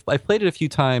I've played it a few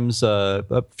times,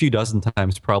 a few dozen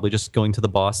times, probably just going to the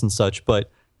boss and such,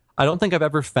 but I don't think I've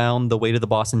ever found the way to the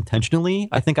boss intentionally.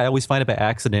 I think I always find it by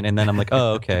accident, and then I'm like,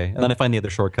 oh, okay. And then I find the other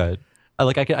shortcut.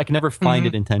 I can never find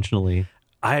it intentionally.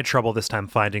 I had trouble this time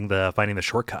finding the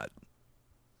shortcut.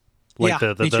 Like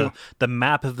the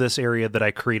map of this area that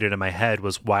I created in my head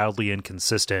was wildly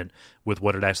inconsistent with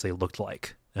what it actually looked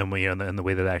like, and and the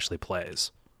way that it actually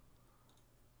plays.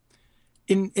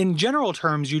 In general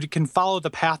terms, you can follow the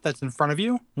path that's in front of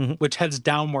you, which heads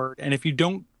downward, and if you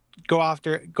don't go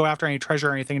after any treasure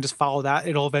or anything and just follow that,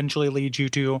 it'll eventually lead you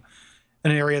to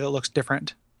an area that looks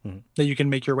different that you can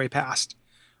make your way past.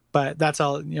 But that's a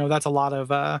lot of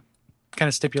kind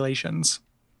of stipulations.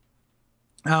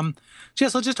 So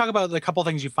let's just talk about a couple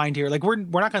things you find here. Like we're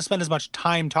not going to spend as much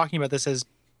time talking about this as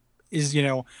is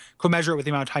commensurate with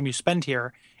the amount of time you spend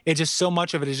here. It's just so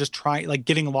much of it is just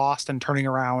getting lost and turning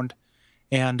around,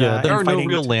 and there are no fighting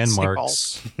real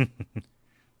landmarks.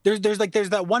 There's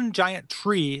that one giant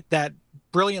tree that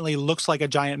brilliantly looks like a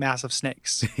giant mass of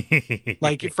snakes.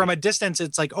 Like from a distance,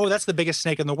 it's like, oh, that's the biggest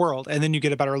snake in the world, and then you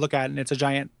get a better look at it, and it's a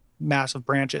giant mass of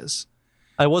branches.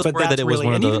 I was worried that it was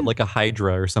one of the like a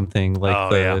hydra or something,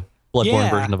 like the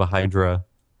Bloodborne version of a hydra.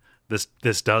 This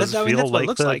does feel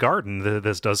like the garden.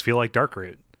 This does feel like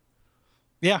Darkroot.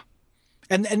 Yeah,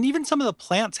 and even some of the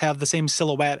plants have the same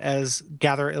silhouette as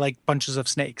bunches of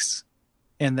snakes.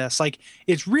 In this, like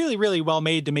it's really, really well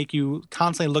made to make you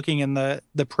constantly looking in the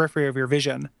periphery of your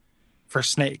vision for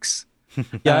snakes.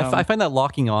 Yeah, I find that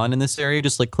locking on in this area,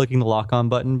 just like clicking the lock on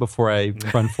button before I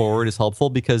run forward is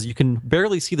helpful because you can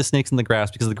barely see the snakes in the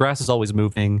grass because the grass is always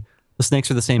moving. The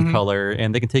snakes are the same color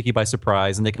and they can take you by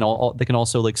surprise, and they can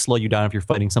also like slow you down if you're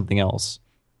fighting something else.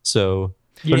 So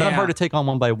they're not hard to take on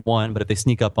one by one, but if they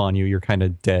sneak up on you, you're kind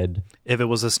of dead. If it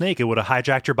was a snake, it would have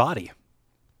hijacked your body.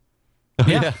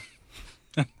 Yeah.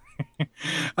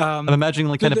 I'm imagining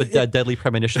like kind of a Deadly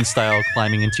Premonition style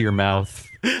climbing into your mouth.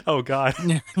 Oh God!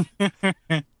 It's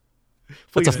a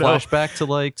flashback to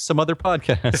like some other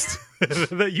podcast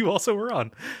that you also were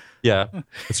on. Yeah,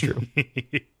 that's true.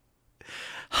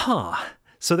 Huh.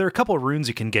 So there are a couple of runes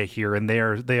you can get here, and they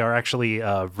are actually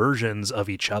versions of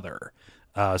each other.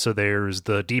 So there's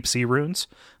the deep sea runes,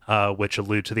 which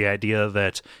allude to the idea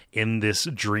that in this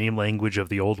dream language of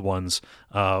the old ones,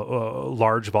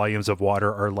 large volumes of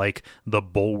water are like the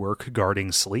bulwark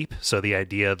guarding sleep. So the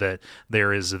idea that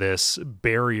there is this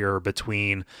barrier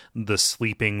between the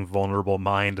sleeping, vulnerable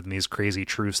mind and these crazy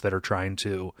truths that are trying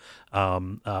to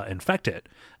infect it.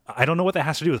 I don't know what that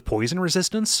has to do with poison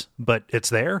resistance, but it's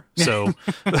there. So,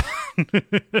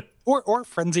 or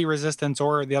frenzy resistance,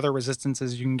 or the other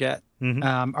resistances you can get.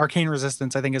 Arcane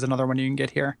resistance, I think, is another one you can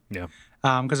get here. Yeah,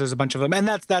 because there's a bunch of them, and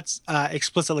that's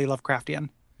explicitly Lovecraftian.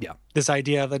 Yeah, this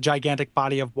idea of a gigantic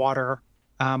body of water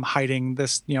hiding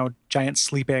this giant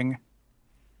sleeping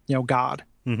god.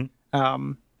 That's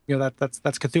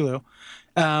Cthulhu.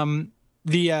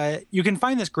 You can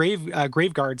find this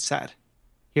Graveguard set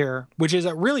here, which is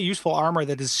a really useful armor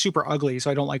that is super ugly,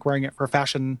 so I don't like wearing it for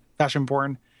fashion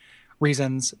porn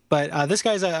reasons. But this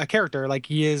guy's a character. Like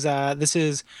he is. This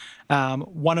is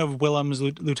one of Willem's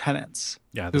lieutenants.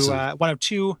 Yeah, one of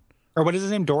two, or what is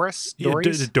his name? Doris.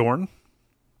 Dorn.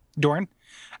 Dorn.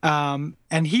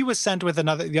 And he was sent with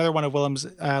the other one of Willem's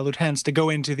lieutenants to go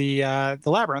into the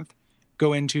labyrinth,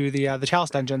 go into the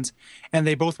chalice dungeons, and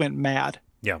they both went mad.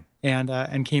 Yeah.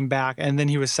 And came back, and then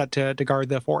he was set to guard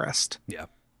the forest. Yeah.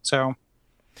 So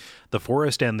the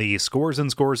forest and the scores and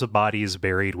scores of bodies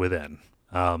buried within.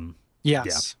 Yes. Yeah.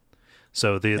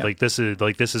 So this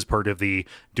is part of the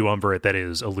duumvirate that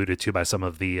is alluded to by some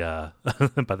of the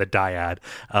by the dyad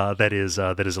that is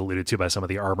alluded to by some of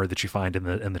the armor that you find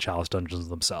in the chalice dungeons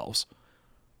themselves.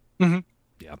 Mm-hmm.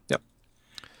 Yeah.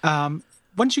 Yep.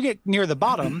 Once you get near the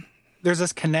bottom, there's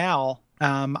this canal.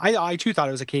 I too thought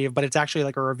it was a cave, but it's actually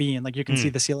like a ravine. Like you can see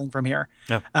the ceiling from here.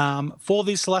 Yeah. Full of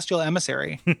these celestial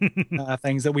emissary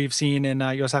things that we've seen in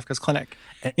Iosefka's clinic,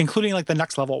 including like the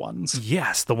next level ones.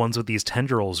 Yes, the ones with these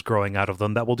tendrils growing out of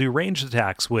them that will do ranged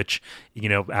attacks, which,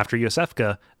 after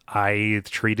Iosefka, I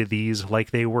treated these like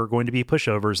they were going to be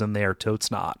pushovers, and they are totes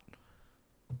not.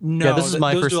 No, yeah, this is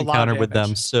my first encounter with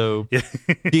them. So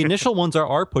the initial ones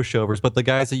are pushovers, but the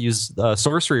guys that use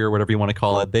sorcery or whatever you want to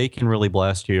call it, they can really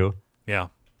blast you. Yeah.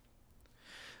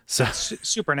 So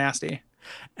super nasty.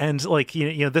 And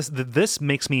this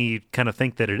makes me kind of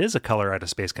think that it is a color out of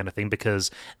space kind of thing,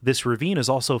 because this ravine is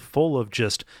also full of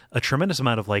just a tremendous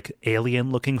amount of like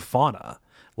alien looking fauna.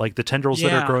 Like the tendrils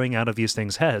that are growing out of these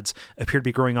things' heads appear to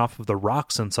be growing off of the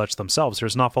rocks and such themselves.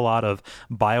 There's an awful lot of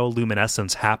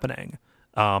bioluminescence happening,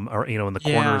 in the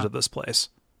corners of this place.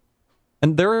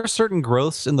 And there are certain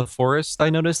growths in the forest I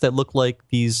noticed that look like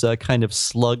these kind of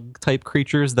slug-type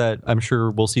creatures that I'm sure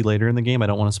we'll see later in the game. I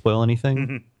don't want to spoil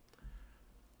anything.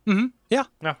 Mm-hmm.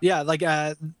 Mm-hmm. Yeah. Like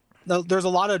there's a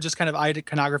lot of just kind of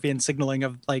iconography and signaling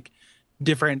of like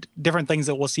different things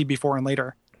that we'll see before and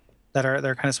later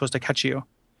they're kind of supposed to catch you.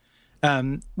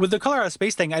 With the color out of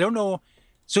space thing, I don't know.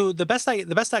 So the best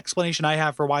explanation I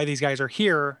have for why these guys are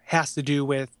here has to do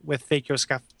with fake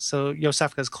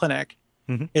Iosefka's clinic.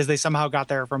 Mm-hmm. Is they somehow got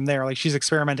there from there. Like she's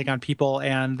experimenting on people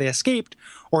and they escaped,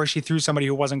 or she threw somebody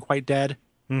who wasn't quite dead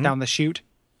down the chute,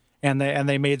 and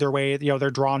they made their way. They're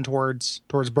drawn towards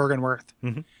Byrgenwerth,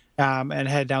 and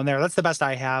head down there. That's the best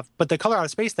I have. But the color out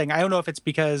of space thing, I don't know if it's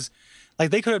because like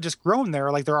they could have just grown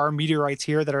there. Like there are meteorites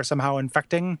here that are somehow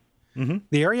infecting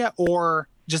the area, or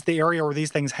just the area where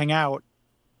these things hang out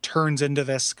turns into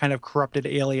this kind of corrupted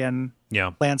alien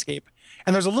landscape.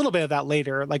 And there's a little bit of that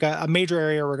later. Like a major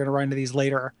area we're going to run into these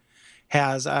later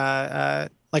has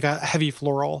like a heavy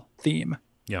floral theme.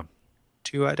 Yeah.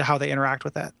 To how they interact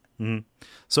with that. Mm-hmm.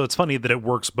 So it's funny that it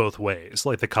works both ways.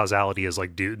 Like the causality is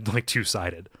like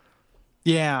two-sided.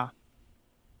 Yeah.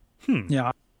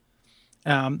 Yeah.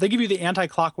 They give you the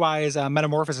anti-clockwise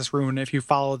metamorphosis rune if you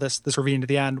follow this ravine to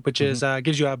the end, which is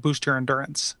gives you a boost to your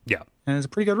endurance. Yeah. And it's a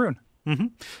pretty good rune. Mm-hmm.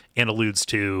 And alludes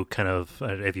to kind of,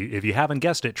 if you haven't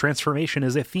guessed it, transformation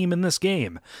is a theme in this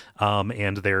game.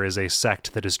 And there is a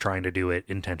sect that is trying to do it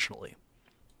intentionally.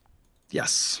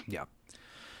 Yes. Yeah.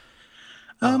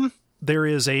 There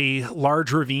is a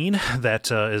large ravine that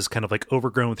is kind of like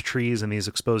overgrown with trees and these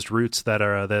exposed roots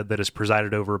that is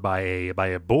presided over by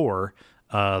a boar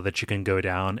that you can go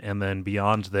down. And then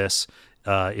beyond this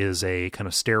is a kind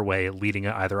of stairway leading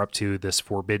either up to this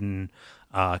forbidden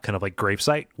kind of like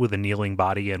gravesite with a kneeling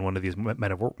body and one of these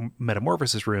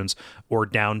metamorphosis runes, or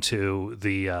down to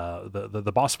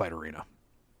the boss fight arena.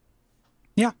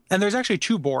 Yeah, and there's actually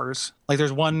two boars. Like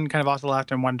there's one kind of off to the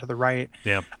left and one to the right.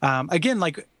 Yeah. Again,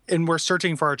 like, and we're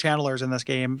searching for our channelers in this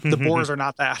game. The boars are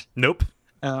not that. Nope.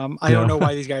 I don't know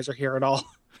why these guys are here at all.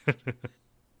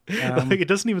 Like, it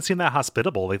doesn't even seem that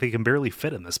hospitable. Like they can barely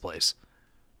fit in this place.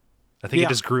 I think it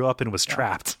just grew up and was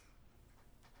trapped.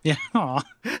 Yeah. Aw.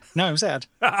 No, I'm sad.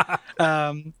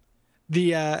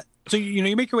 So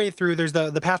you make your way through. There's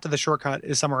the path to the shortcut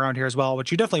is somewhere around here as well, which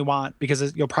you definitely want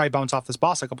because you'll probably bounce off this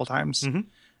boss a couple times. You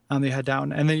head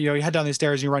down, and then you head down these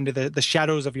stairs. And you run to the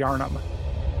shadows of Yharnam.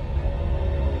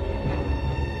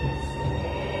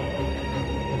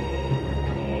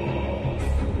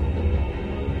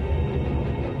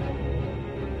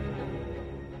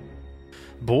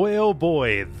 Boy, oh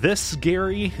boy,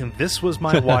 Gary, this was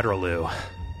my Waterloo.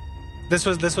 This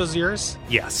was yours?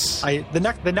 Yes.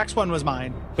 The next one was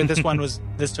mine, but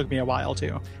this took me a while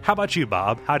too. How about you,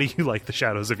 Bob? How do you like the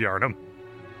Shadows of Yharnam?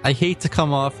 I hate to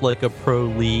come off like a pro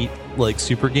elite, like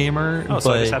super gamer. Oh,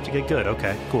 so I just have to get good.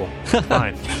 Okay, cool.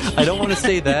 Fine. I don't want to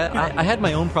say that. I had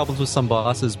my own problems with some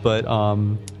bosses, but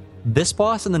This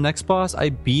boss and the next boss I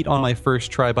beat on my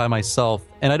first try by myself,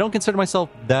 and I don't consider myself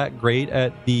that great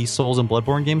at the Souls and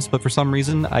Bloodborne games, but for some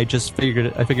reason I figured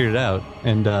it out,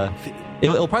 and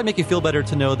it'll probably make you feel better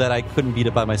to know that I couldn't beat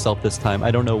it by myself this time.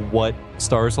 I don't know what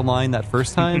stars aligned that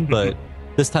first time, but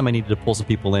this time I needed to pull some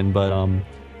people in. But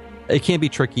it can be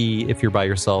tricky if you're by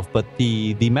yourself. But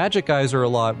the magic guys are a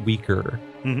lot weaker.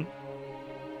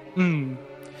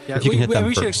 Yeah,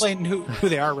 we should explain who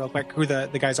they are real quick. Who the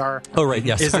guys are? Oh right,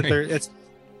 yes. Is that it's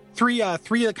three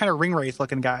kind of ring wraith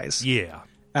looking guys. Yeah.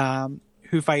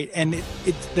 Who fight, and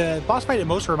it's the boss fight it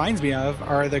most reminds me of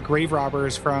are the grave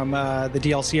robbers from the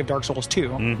DLC of Dark Souls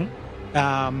 2.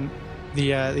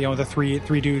 The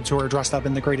three dudes who are dressed up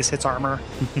in the greatest hits armor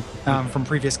from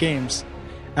previous games.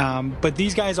 But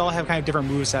these guys all have kind of different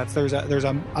movesets. There's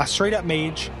a straight up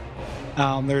mage.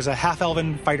 There's a half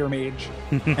elven fighter mage,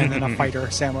 and then a fighter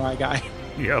samurai guy.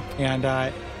 Yep.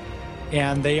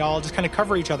 And they all just kind of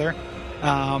cover each other.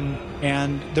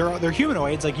 And they're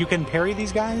humanoids. Like, you can parry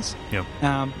these guys.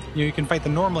 Yeah. You can fight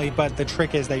them normally, but the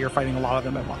trick is that you're fighting a lot of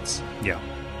them at once. Yeah.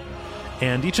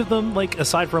 And each of them, like,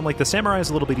 aside from, like, the samurai is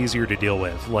a little bit easier to deal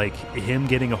with. Like, him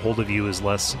getting a hold of you is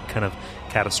less kind of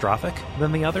catastrophic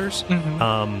than the others.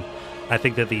 I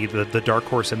think that the dark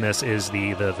horse in this is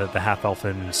the half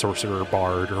elfin sorcerer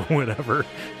bard or whatever,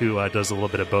 who does a little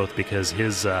bit of both, because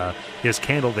his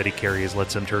candle that he carries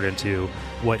lets him turn into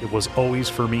what was always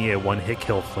for me a one hit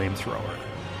kill flamethrower.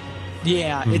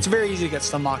 Yeah, it's very easy to get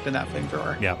stun locked in that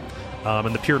flamethrower. Yeah.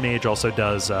 And the pure mage also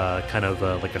does kind of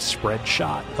like a spread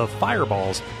shot of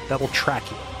fireballs that will track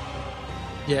you.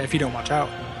 Yeah, if you don't watch out.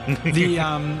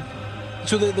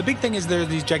 So the big thing is there are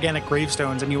these gigantic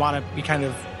gravestones, and you want to be kind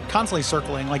of constantly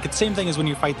circling. Like, it's the same thing as when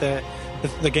you fight the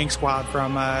gang squad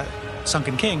from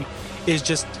Sunken King, is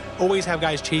just always have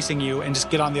guys chasing you and just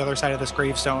get on the other side of this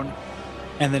gravestone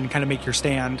and then kind of make your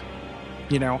stand,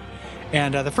 you know.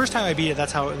 And the first time I beat it,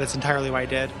 that's entirely what I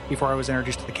did before I was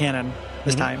introduced to the canon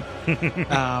this time.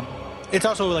 It's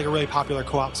also like a really popular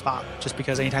co-op spot, just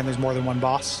because anytime there's more than one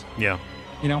boss, yeah,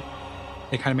 you know,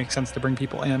 it kind of makes sense to bring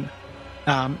people in.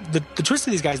 The twist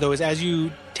of these guys, though, is as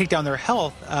you take down their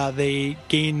health, they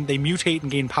mutate and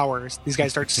gain powers. These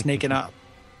guys start snaking up.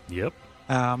 Yep.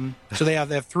 So they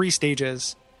have 3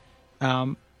 stages.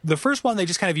 The first one, they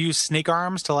just kind of use snake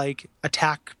arms to, like,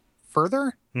 attack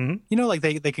further. You know, like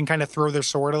they can kind of throw their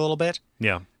sword a little bit.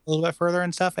 Yeah. A little bit further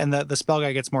and stuff. And the spell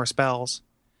guy gets more spells.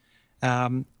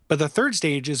 But the third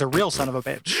stage is a real son of a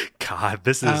bitch. God,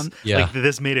 this is like,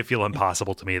 this made it feel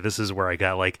impossible to me. This is where I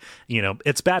got, like, you know,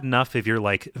 it's bad enough if you're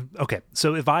like, okay,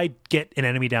 so if I get an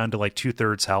enemy down to like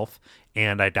 2/3 health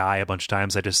and I die a bunch of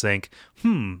times, I just think,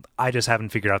 I just haven't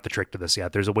figured out the trick to this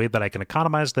yet. There's a way that I can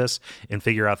economize this and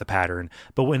figure out the pattern.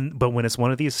 But when it's one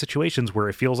of these situations where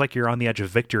it feels like you're on the edge of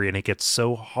victory and it gets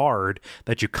so hard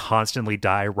that you constantly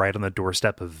die right on the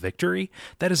doorstep of victory,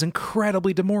 that is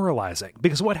incredibly demoralizing.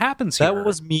 Because what happens here? That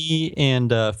was me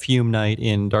and Fume Knight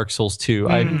in Dark Souls 2.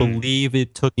 I believe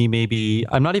it took me maybe,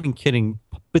 I'm not even kidding,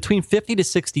 between 50 to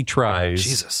 60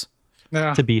 tries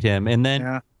to beat him. And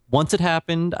then once it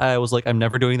happened, I was like, I'm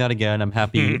never doing that again. I'm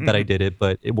happy that I did it,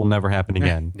 but it will never happen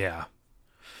again. Yeah.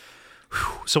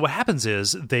 So what happens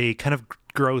is they kind of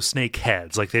grow snake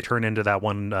heads. Like, they turn into that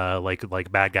one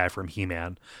like bad guy from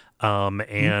He-Man.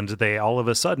 And they all of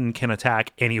a sudden can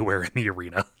attack anywhere in the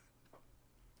arena.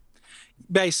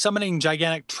 By summoning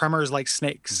gigantic tremors like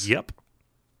snakes. Yep.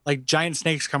 Like, giant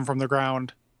snakes come from the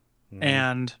ground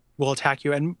and will attack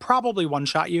you and probably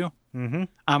one-shot you.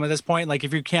 At this point, like,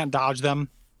 if you can't dodge them,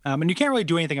 and you can't really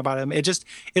do anything about them.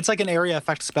 It's like an area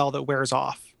effect spell that wears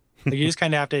off. Like, you just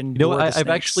kind of have to endure I've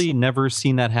actually never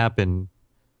seen that happen.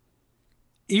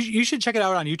 You should check it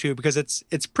out on YouTube, because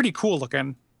it's pretty cool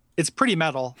looking. It's pretty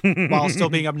metal while still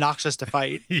being obnoxious to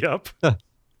fight. Yep.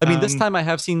 I mean, this time I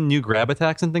have seen new grab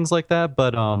attacks and things like that,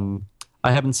 but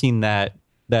I haven't seen that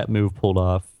move pulled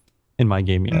off in my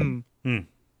game yet.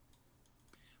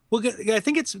 Well, I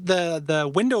think it's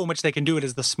the window in which they can do it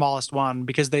is the smallest one,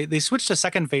 because they switch to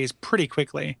second phase pretty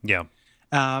quickly. Yeah.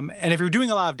 And if you're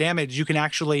doing a lot of damage, you can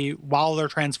actually, while they're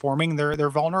transforming, they're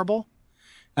vulnerable.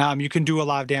 You can do a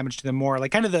lot of damage to them more.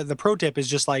 Like, kind of the pro tip is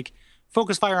just, like,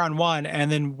 focus fire on one, and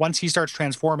then once he starts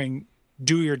transforming,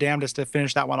 do your damnedest to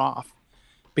finish that one off,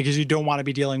 because you don't want to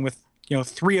be dealing with, you know,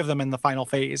 3 of them in the final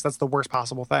phase. That's the worst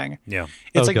possible thing. Yeah.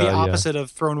 It's the opposite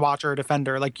of Throne Watcher or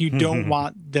Defender. Like, you don't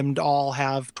want them to all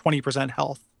have 20%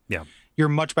 health. Yeah. You're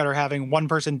much better having one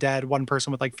person dead, one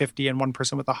person with like 50, and one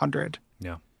person with 100.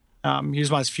 Yeah. You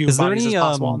just want as few bodies as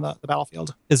possible on the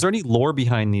battlefield. Is there any lore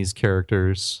behind these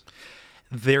characters?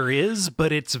 There is,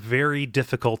 but it's very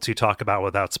difficult to talk about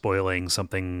without spoiling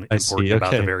something important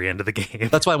about the very end of the game.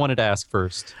 That's why I wanted to ask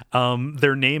first.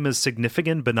 Their name is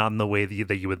significant, but not in the way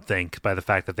that you would think by the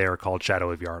fact that they are called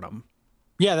Shadow of Yharnam.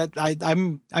 Yeah,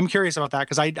 I'm curious about that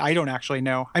because I don't actually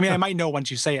know. I mean, I might know once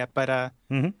you say it, but I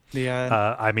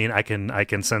mean, I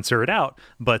can censor it out,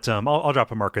 but I'll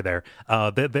drop a marker there.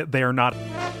 They are not.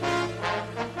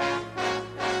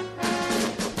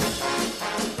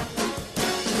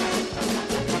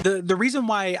 The reason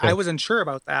why I was unsure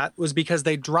about that was because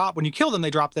when you kill them, they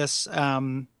drop this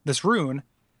this rune,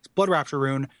 this Blood Rapture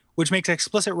rune, which makes an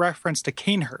explicit reference to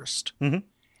Cainhurst. Mm-hmm.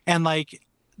 And like,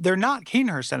 they're not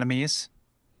Cainhurst enemies.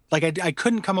 Like I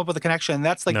couldn't come up with a connection.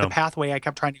 That's like the pathway I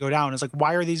kept trying to go down. It's like,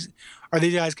 why are these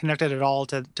guys connected at all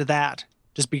to that?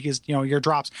 Just because, your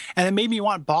drops. And it made me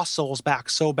want boss souls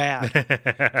back so bad.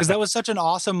 Because that was such an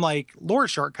awesome like lore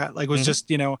shortcut. Like it was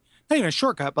just, not even a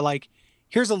shortcut, but like,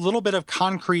 here's a little bit of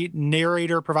concrete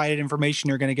narrator provided information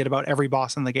you're going to get about every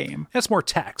boss in the game. That's more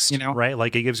text, right?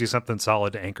 Like it gives you something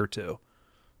solid to anchor to.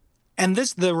 And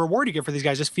the reward you get for these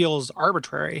guys just feels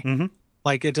arbitrary. Mm-hmm.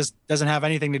 Like it just doesn't have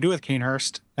anything to do with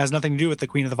Cainhurst. It has nothing to do with the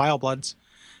Queen of the Vile Bloods.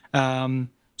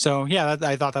 So yeah,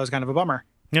 I thought that was kind of a bummer.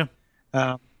 Yeah.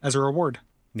 As a reward.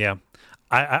 Yeah.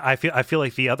 I feel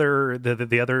like the other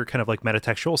kind of like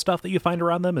metatextual stuff that you find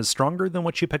around them is stronger than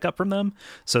what you pick up from them.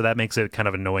 So that makes it kind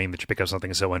of annoying that you pick up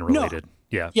something so unrelated.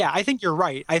 No. Yeah, I think you're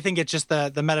right. I think it's just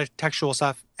the metatextual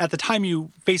stuff. At the time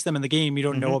you face them in the game, you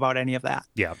don't know about any of that.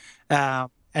 Yeah.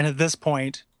 And at this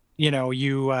point, you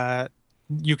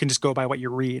can just go by what you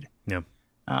read. Yeah.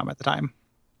 At the time.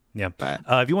 Yeah. But,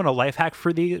 if you want a life hack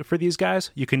for these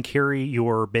guys, you can carry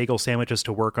your bagel sandwiches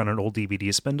to work on an old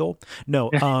DVD spindle. No,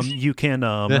 you can.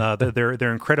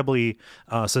 They're incredibly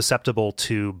susceptible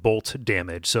to bolt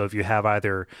damage. So if you have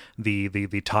either the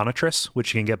Tonitrus,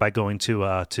 which you can get by going to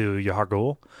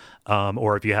Yahar'gul,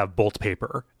 or if you have bolt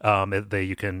paper,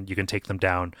 you can take them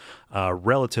down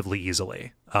relatively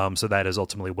easily. So that is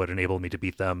ultimately what enabled me to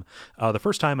beat them the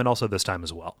first time and also this time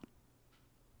as well.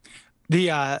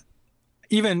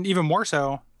 Even more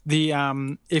so,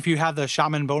 if you have the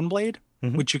Shaman Bone Blade,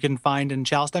 which you can find in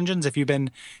Chalice dungeons, if you've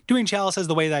been doing Chalices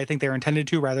the way that I think they're intended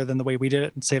to, rather than the way we did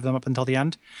it and save them up until the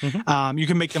end, you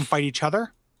can make them fight each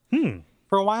other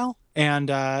for a while, and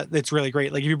it's really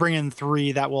great. Like if you bring in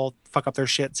 3, that will fuck up their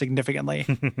shit significantly.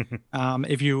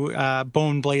 If you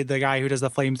Bone Blade the guy who does the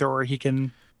flamethrower, he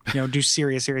can do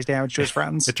serious damage to his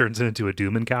friends. It turns it into a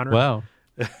Doom encounter. Wow.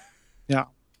 Yeah.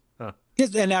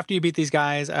 And after you beat these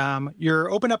guys, you're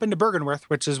open up into Byrgenwerth,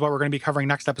 which is what we're going to be covering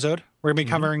next episode. We're going to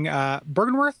be covering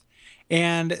Byrgenwerth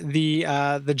and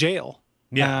the jail,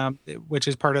 which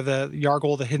is part of the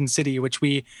Yargol, the Hidden City, which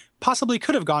we possibly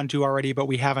could have gone to already, but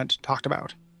we haven't talked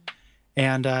about.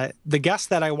 And the guest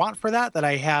that I want for that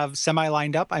I have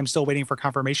semi-lined up, I'm still waiting for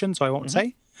confirmation, so I won't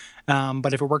say.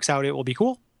 But if it works out, it will be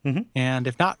cool. And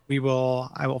if not, I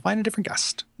will find a different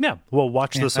guest. Yeah, we'll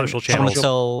watch the social channels.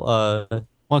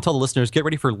 I want to tell the listeners, get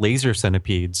ready for laser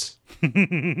centipedes.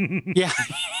 Yep.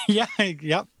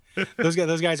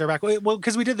 Those guys are back. Well,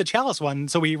 because we did the Chalice one,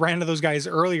 so we ran into those guys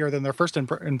earlier than their first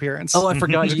appearance. Oh, I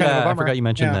forgot. I forgot you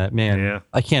mentioned that. Man,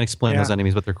 I can't explain those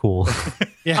enemies, but they're cool.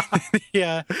 Yeah.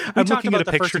 I'm looking at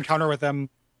a first encounter with them.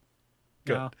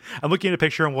 Good. I'm looking at a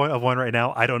picture of one right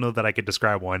now. I don't know that I could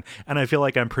describe one, and I feel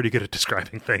like I'm pretty good at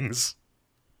describing things.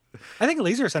 I think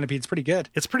laser centipede's pretty good.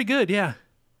 It's pretty good, yeah.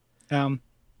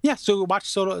 Yeah, so watch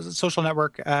Social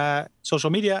Network,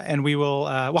 social media, and we will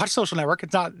watch Social Network.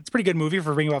 It's a pretty good movie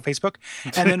for bringing about Facebook,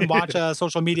 and then watch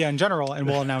social media in general, and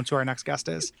we'll announce who our next guest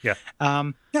is. Yeah.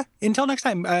 Until next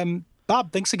time,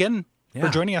 Bob, thanks again for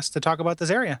joining us to talk about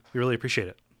this area. We really appreciate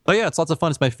it. Oh yeah, it's lots of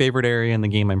fun. It's my favorite area in the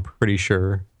game, I'm pretty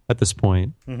sure at this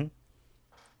point. I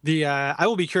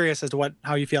will be curious as to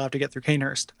how you feel after you get through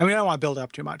Cainhurst. I mean, I don't want to build it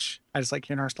up too much. I just like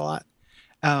Cainhurst a lot.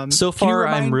 So far,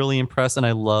 I'm really impressed, and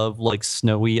I love like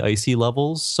snowy, icy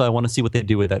levels. So I want to see what they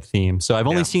do with that theme. So I've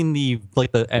only seen the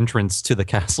entrance to the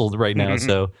castle right now.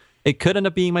 So it could end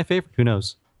up being my favorite. Who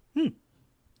knows?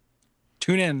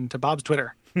 Tune in to Bob's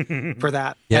Twitter for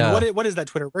that. Yeah. And what is that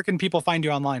Twitter? Where can people find you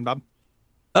online, Bob?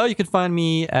 Oh, you can find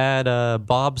me at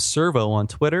Bob Servo on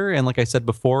Twitter. And like I said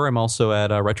before, I'm also at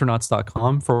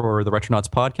retronauts.com for the Retronauts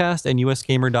podcast and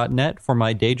usgamer.net for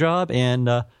my day job and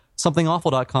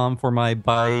somethingawful.com for my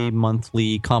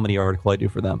bi-monthly comedy article I do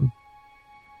for them.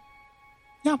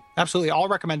 Yeah, absolutely. All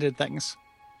recommended things.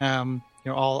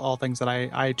 All things that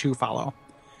I too follow.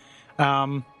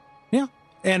 Yeah.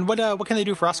 And what can they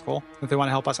do for us, Kole, if they want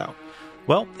to help us out?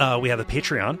 Well, we have a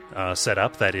Patreon set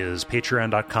up. That is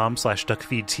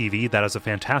patreon.com/duckfeedtv. That is a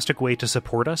fantastic way to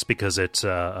support us because it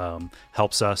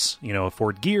helps us,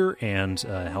 afford gear and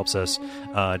helps us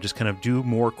just kind of do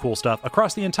more cool stuff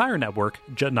across the entire network,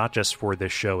 not just for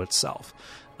this show itself.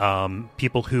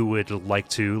 People who would like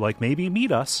to, maybe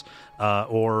meet us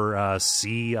or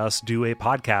see us do a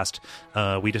podcast.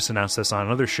 We just announced this on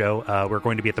another show. We're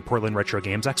going to be at the Portland Retro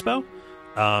Games Expo.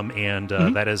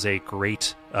 That is a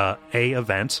great A,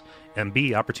 event, and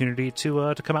B, opportunity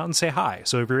to come out and say hi.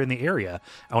 So if you're in the area,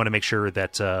 I want to make sure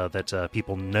that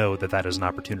people know that is an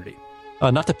opportunity.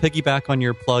 Not to piggyback on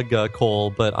your plug, Cole,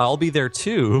 but I'll be there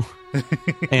too.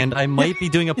 And I might be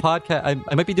doing a podcast.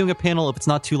 I might be doing a panel if it's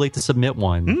not too late to submit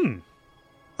one.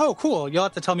 Oh, cool. You'll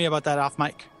have to tell me about that off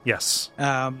mic. Yes.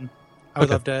 I would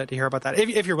love to hear about that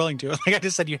if you're willing to. Like I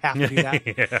just said, you have to do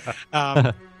that.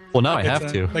 Yeah. Well, now I have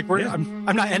to. I'm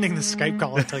not ending the Skype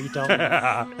call until you tell me.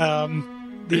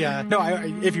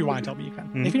 If you want to tell me, you can.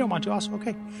 Mm-hmm. If you don't want to, also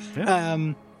okay. Yeah.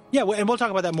 And we'll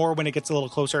talk about that more when it gets a little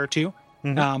closer too.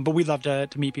 Mm-hmm. But we'd love to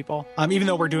meet people, even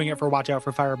though we're doing it for Watch Out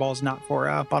for Fireballs, not for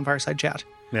Bonfireside Chat.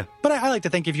 Yeah. But I like to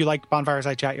think if you like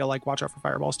Bonfireside Chat, you'll like Watch Out for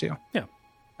Fireballs too. Yeah.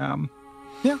 And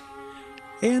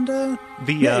if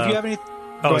you have any.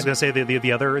 I was going to say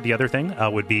the other thing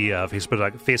would be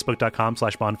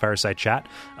facebook.com/bonfireside chat.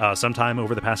 Sometime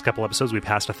over the past couple episodes, we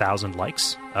passed 1,000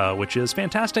 likes, which is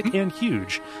fantastic and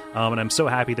huge. And I'm so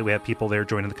happy that we have people there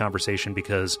joining the conversation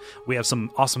because we have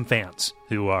some awesome fans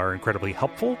who are incredibly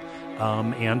helpful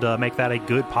and make that a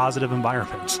good, positive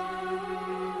environment.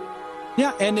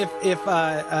 Yeah, and if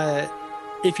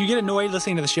you get annoyed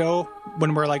listening to the show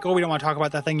when we're like, oh, we don't want to talk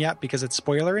about that thing yet because it's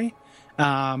spoilery,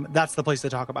 that's the place to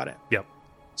talk about it. Yep.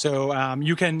 So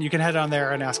you can head on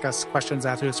there and ask us questions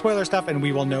after the spoiler stuff, and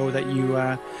we will know that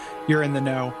you're in the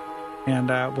know, and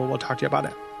we'll talk to you about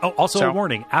it. Oh, also a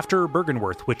warning, after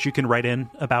Byrgenwerth, which you can write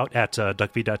in about at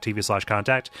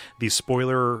duckfeed.tv/contact, the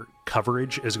spoiler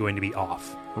coverage is going to be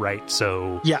off, right?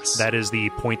 So yes, that is the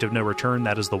point of no return.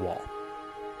 That is the wall.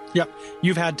 Yep.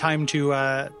 You've had time to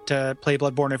play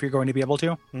Bloodborne if you're going to be able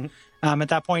to. Mm-hmm. At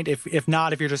that point, if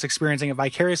not, if you're just experiencing it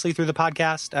vicariously through the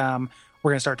podcast,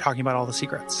 we're going to start talking about all the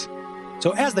secrets. So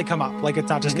as they come up, it's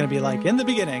not just going to be like, in the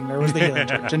beginning, there was the healing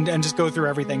church, and just go through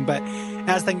everything. But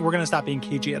we're going to stop being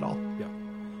cagey at all. Yeah.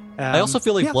 I also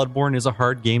feel like Bloodborne is a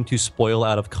hard game to spoil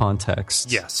out of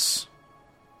context. Yes.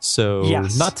 So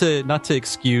not to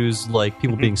excuse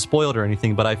people being spoiled or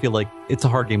anything, but I feel like it's a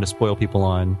hard game to spoil people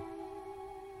on.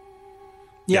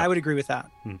 Yeah, I would agree with that.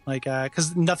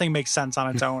 Because nothing makes sense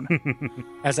on its own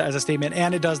as a statement,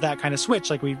 and it does that kind of switch,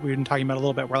 like we've been talking about a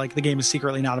little bit, where the game is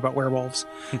secretly not about werewolves.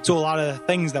 So a lot of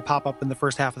things that pop up in the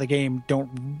first half of the game don't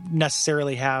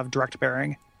necessarily have direct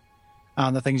bearing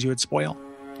on the things you would spoil.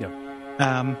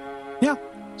 Yeah.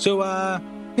 So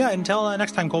until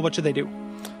next time, Cole, what should they do?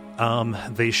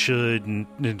 They should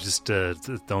just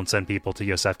don't send people to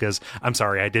Yosefka's. I'm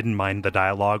sorry, I didn't mind the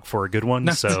dialogue for a good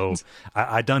one, so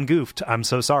I done goofed. I'm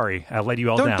so sorry. I let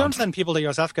you all down. Don't send people to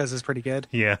Yosefka's is pretty good.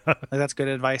 Yeah. That's good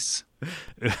advice.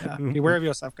 Beware of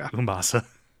Yosefka. Umbasa.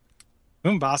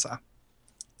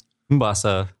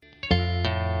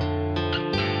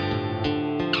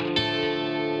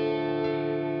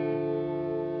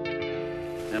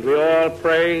 And we all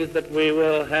pray that we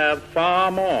will have far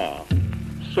more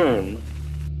soon.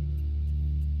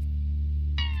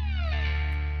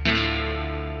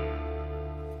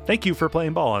 Thank you for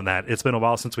playing ball on that. It's been a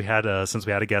while since we had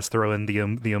a guest throw in the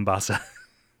Umbasa.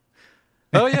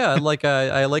 Oh yeah, I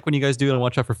like when you guys do it and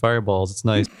Watch Out for Fireballs. It's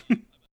nice.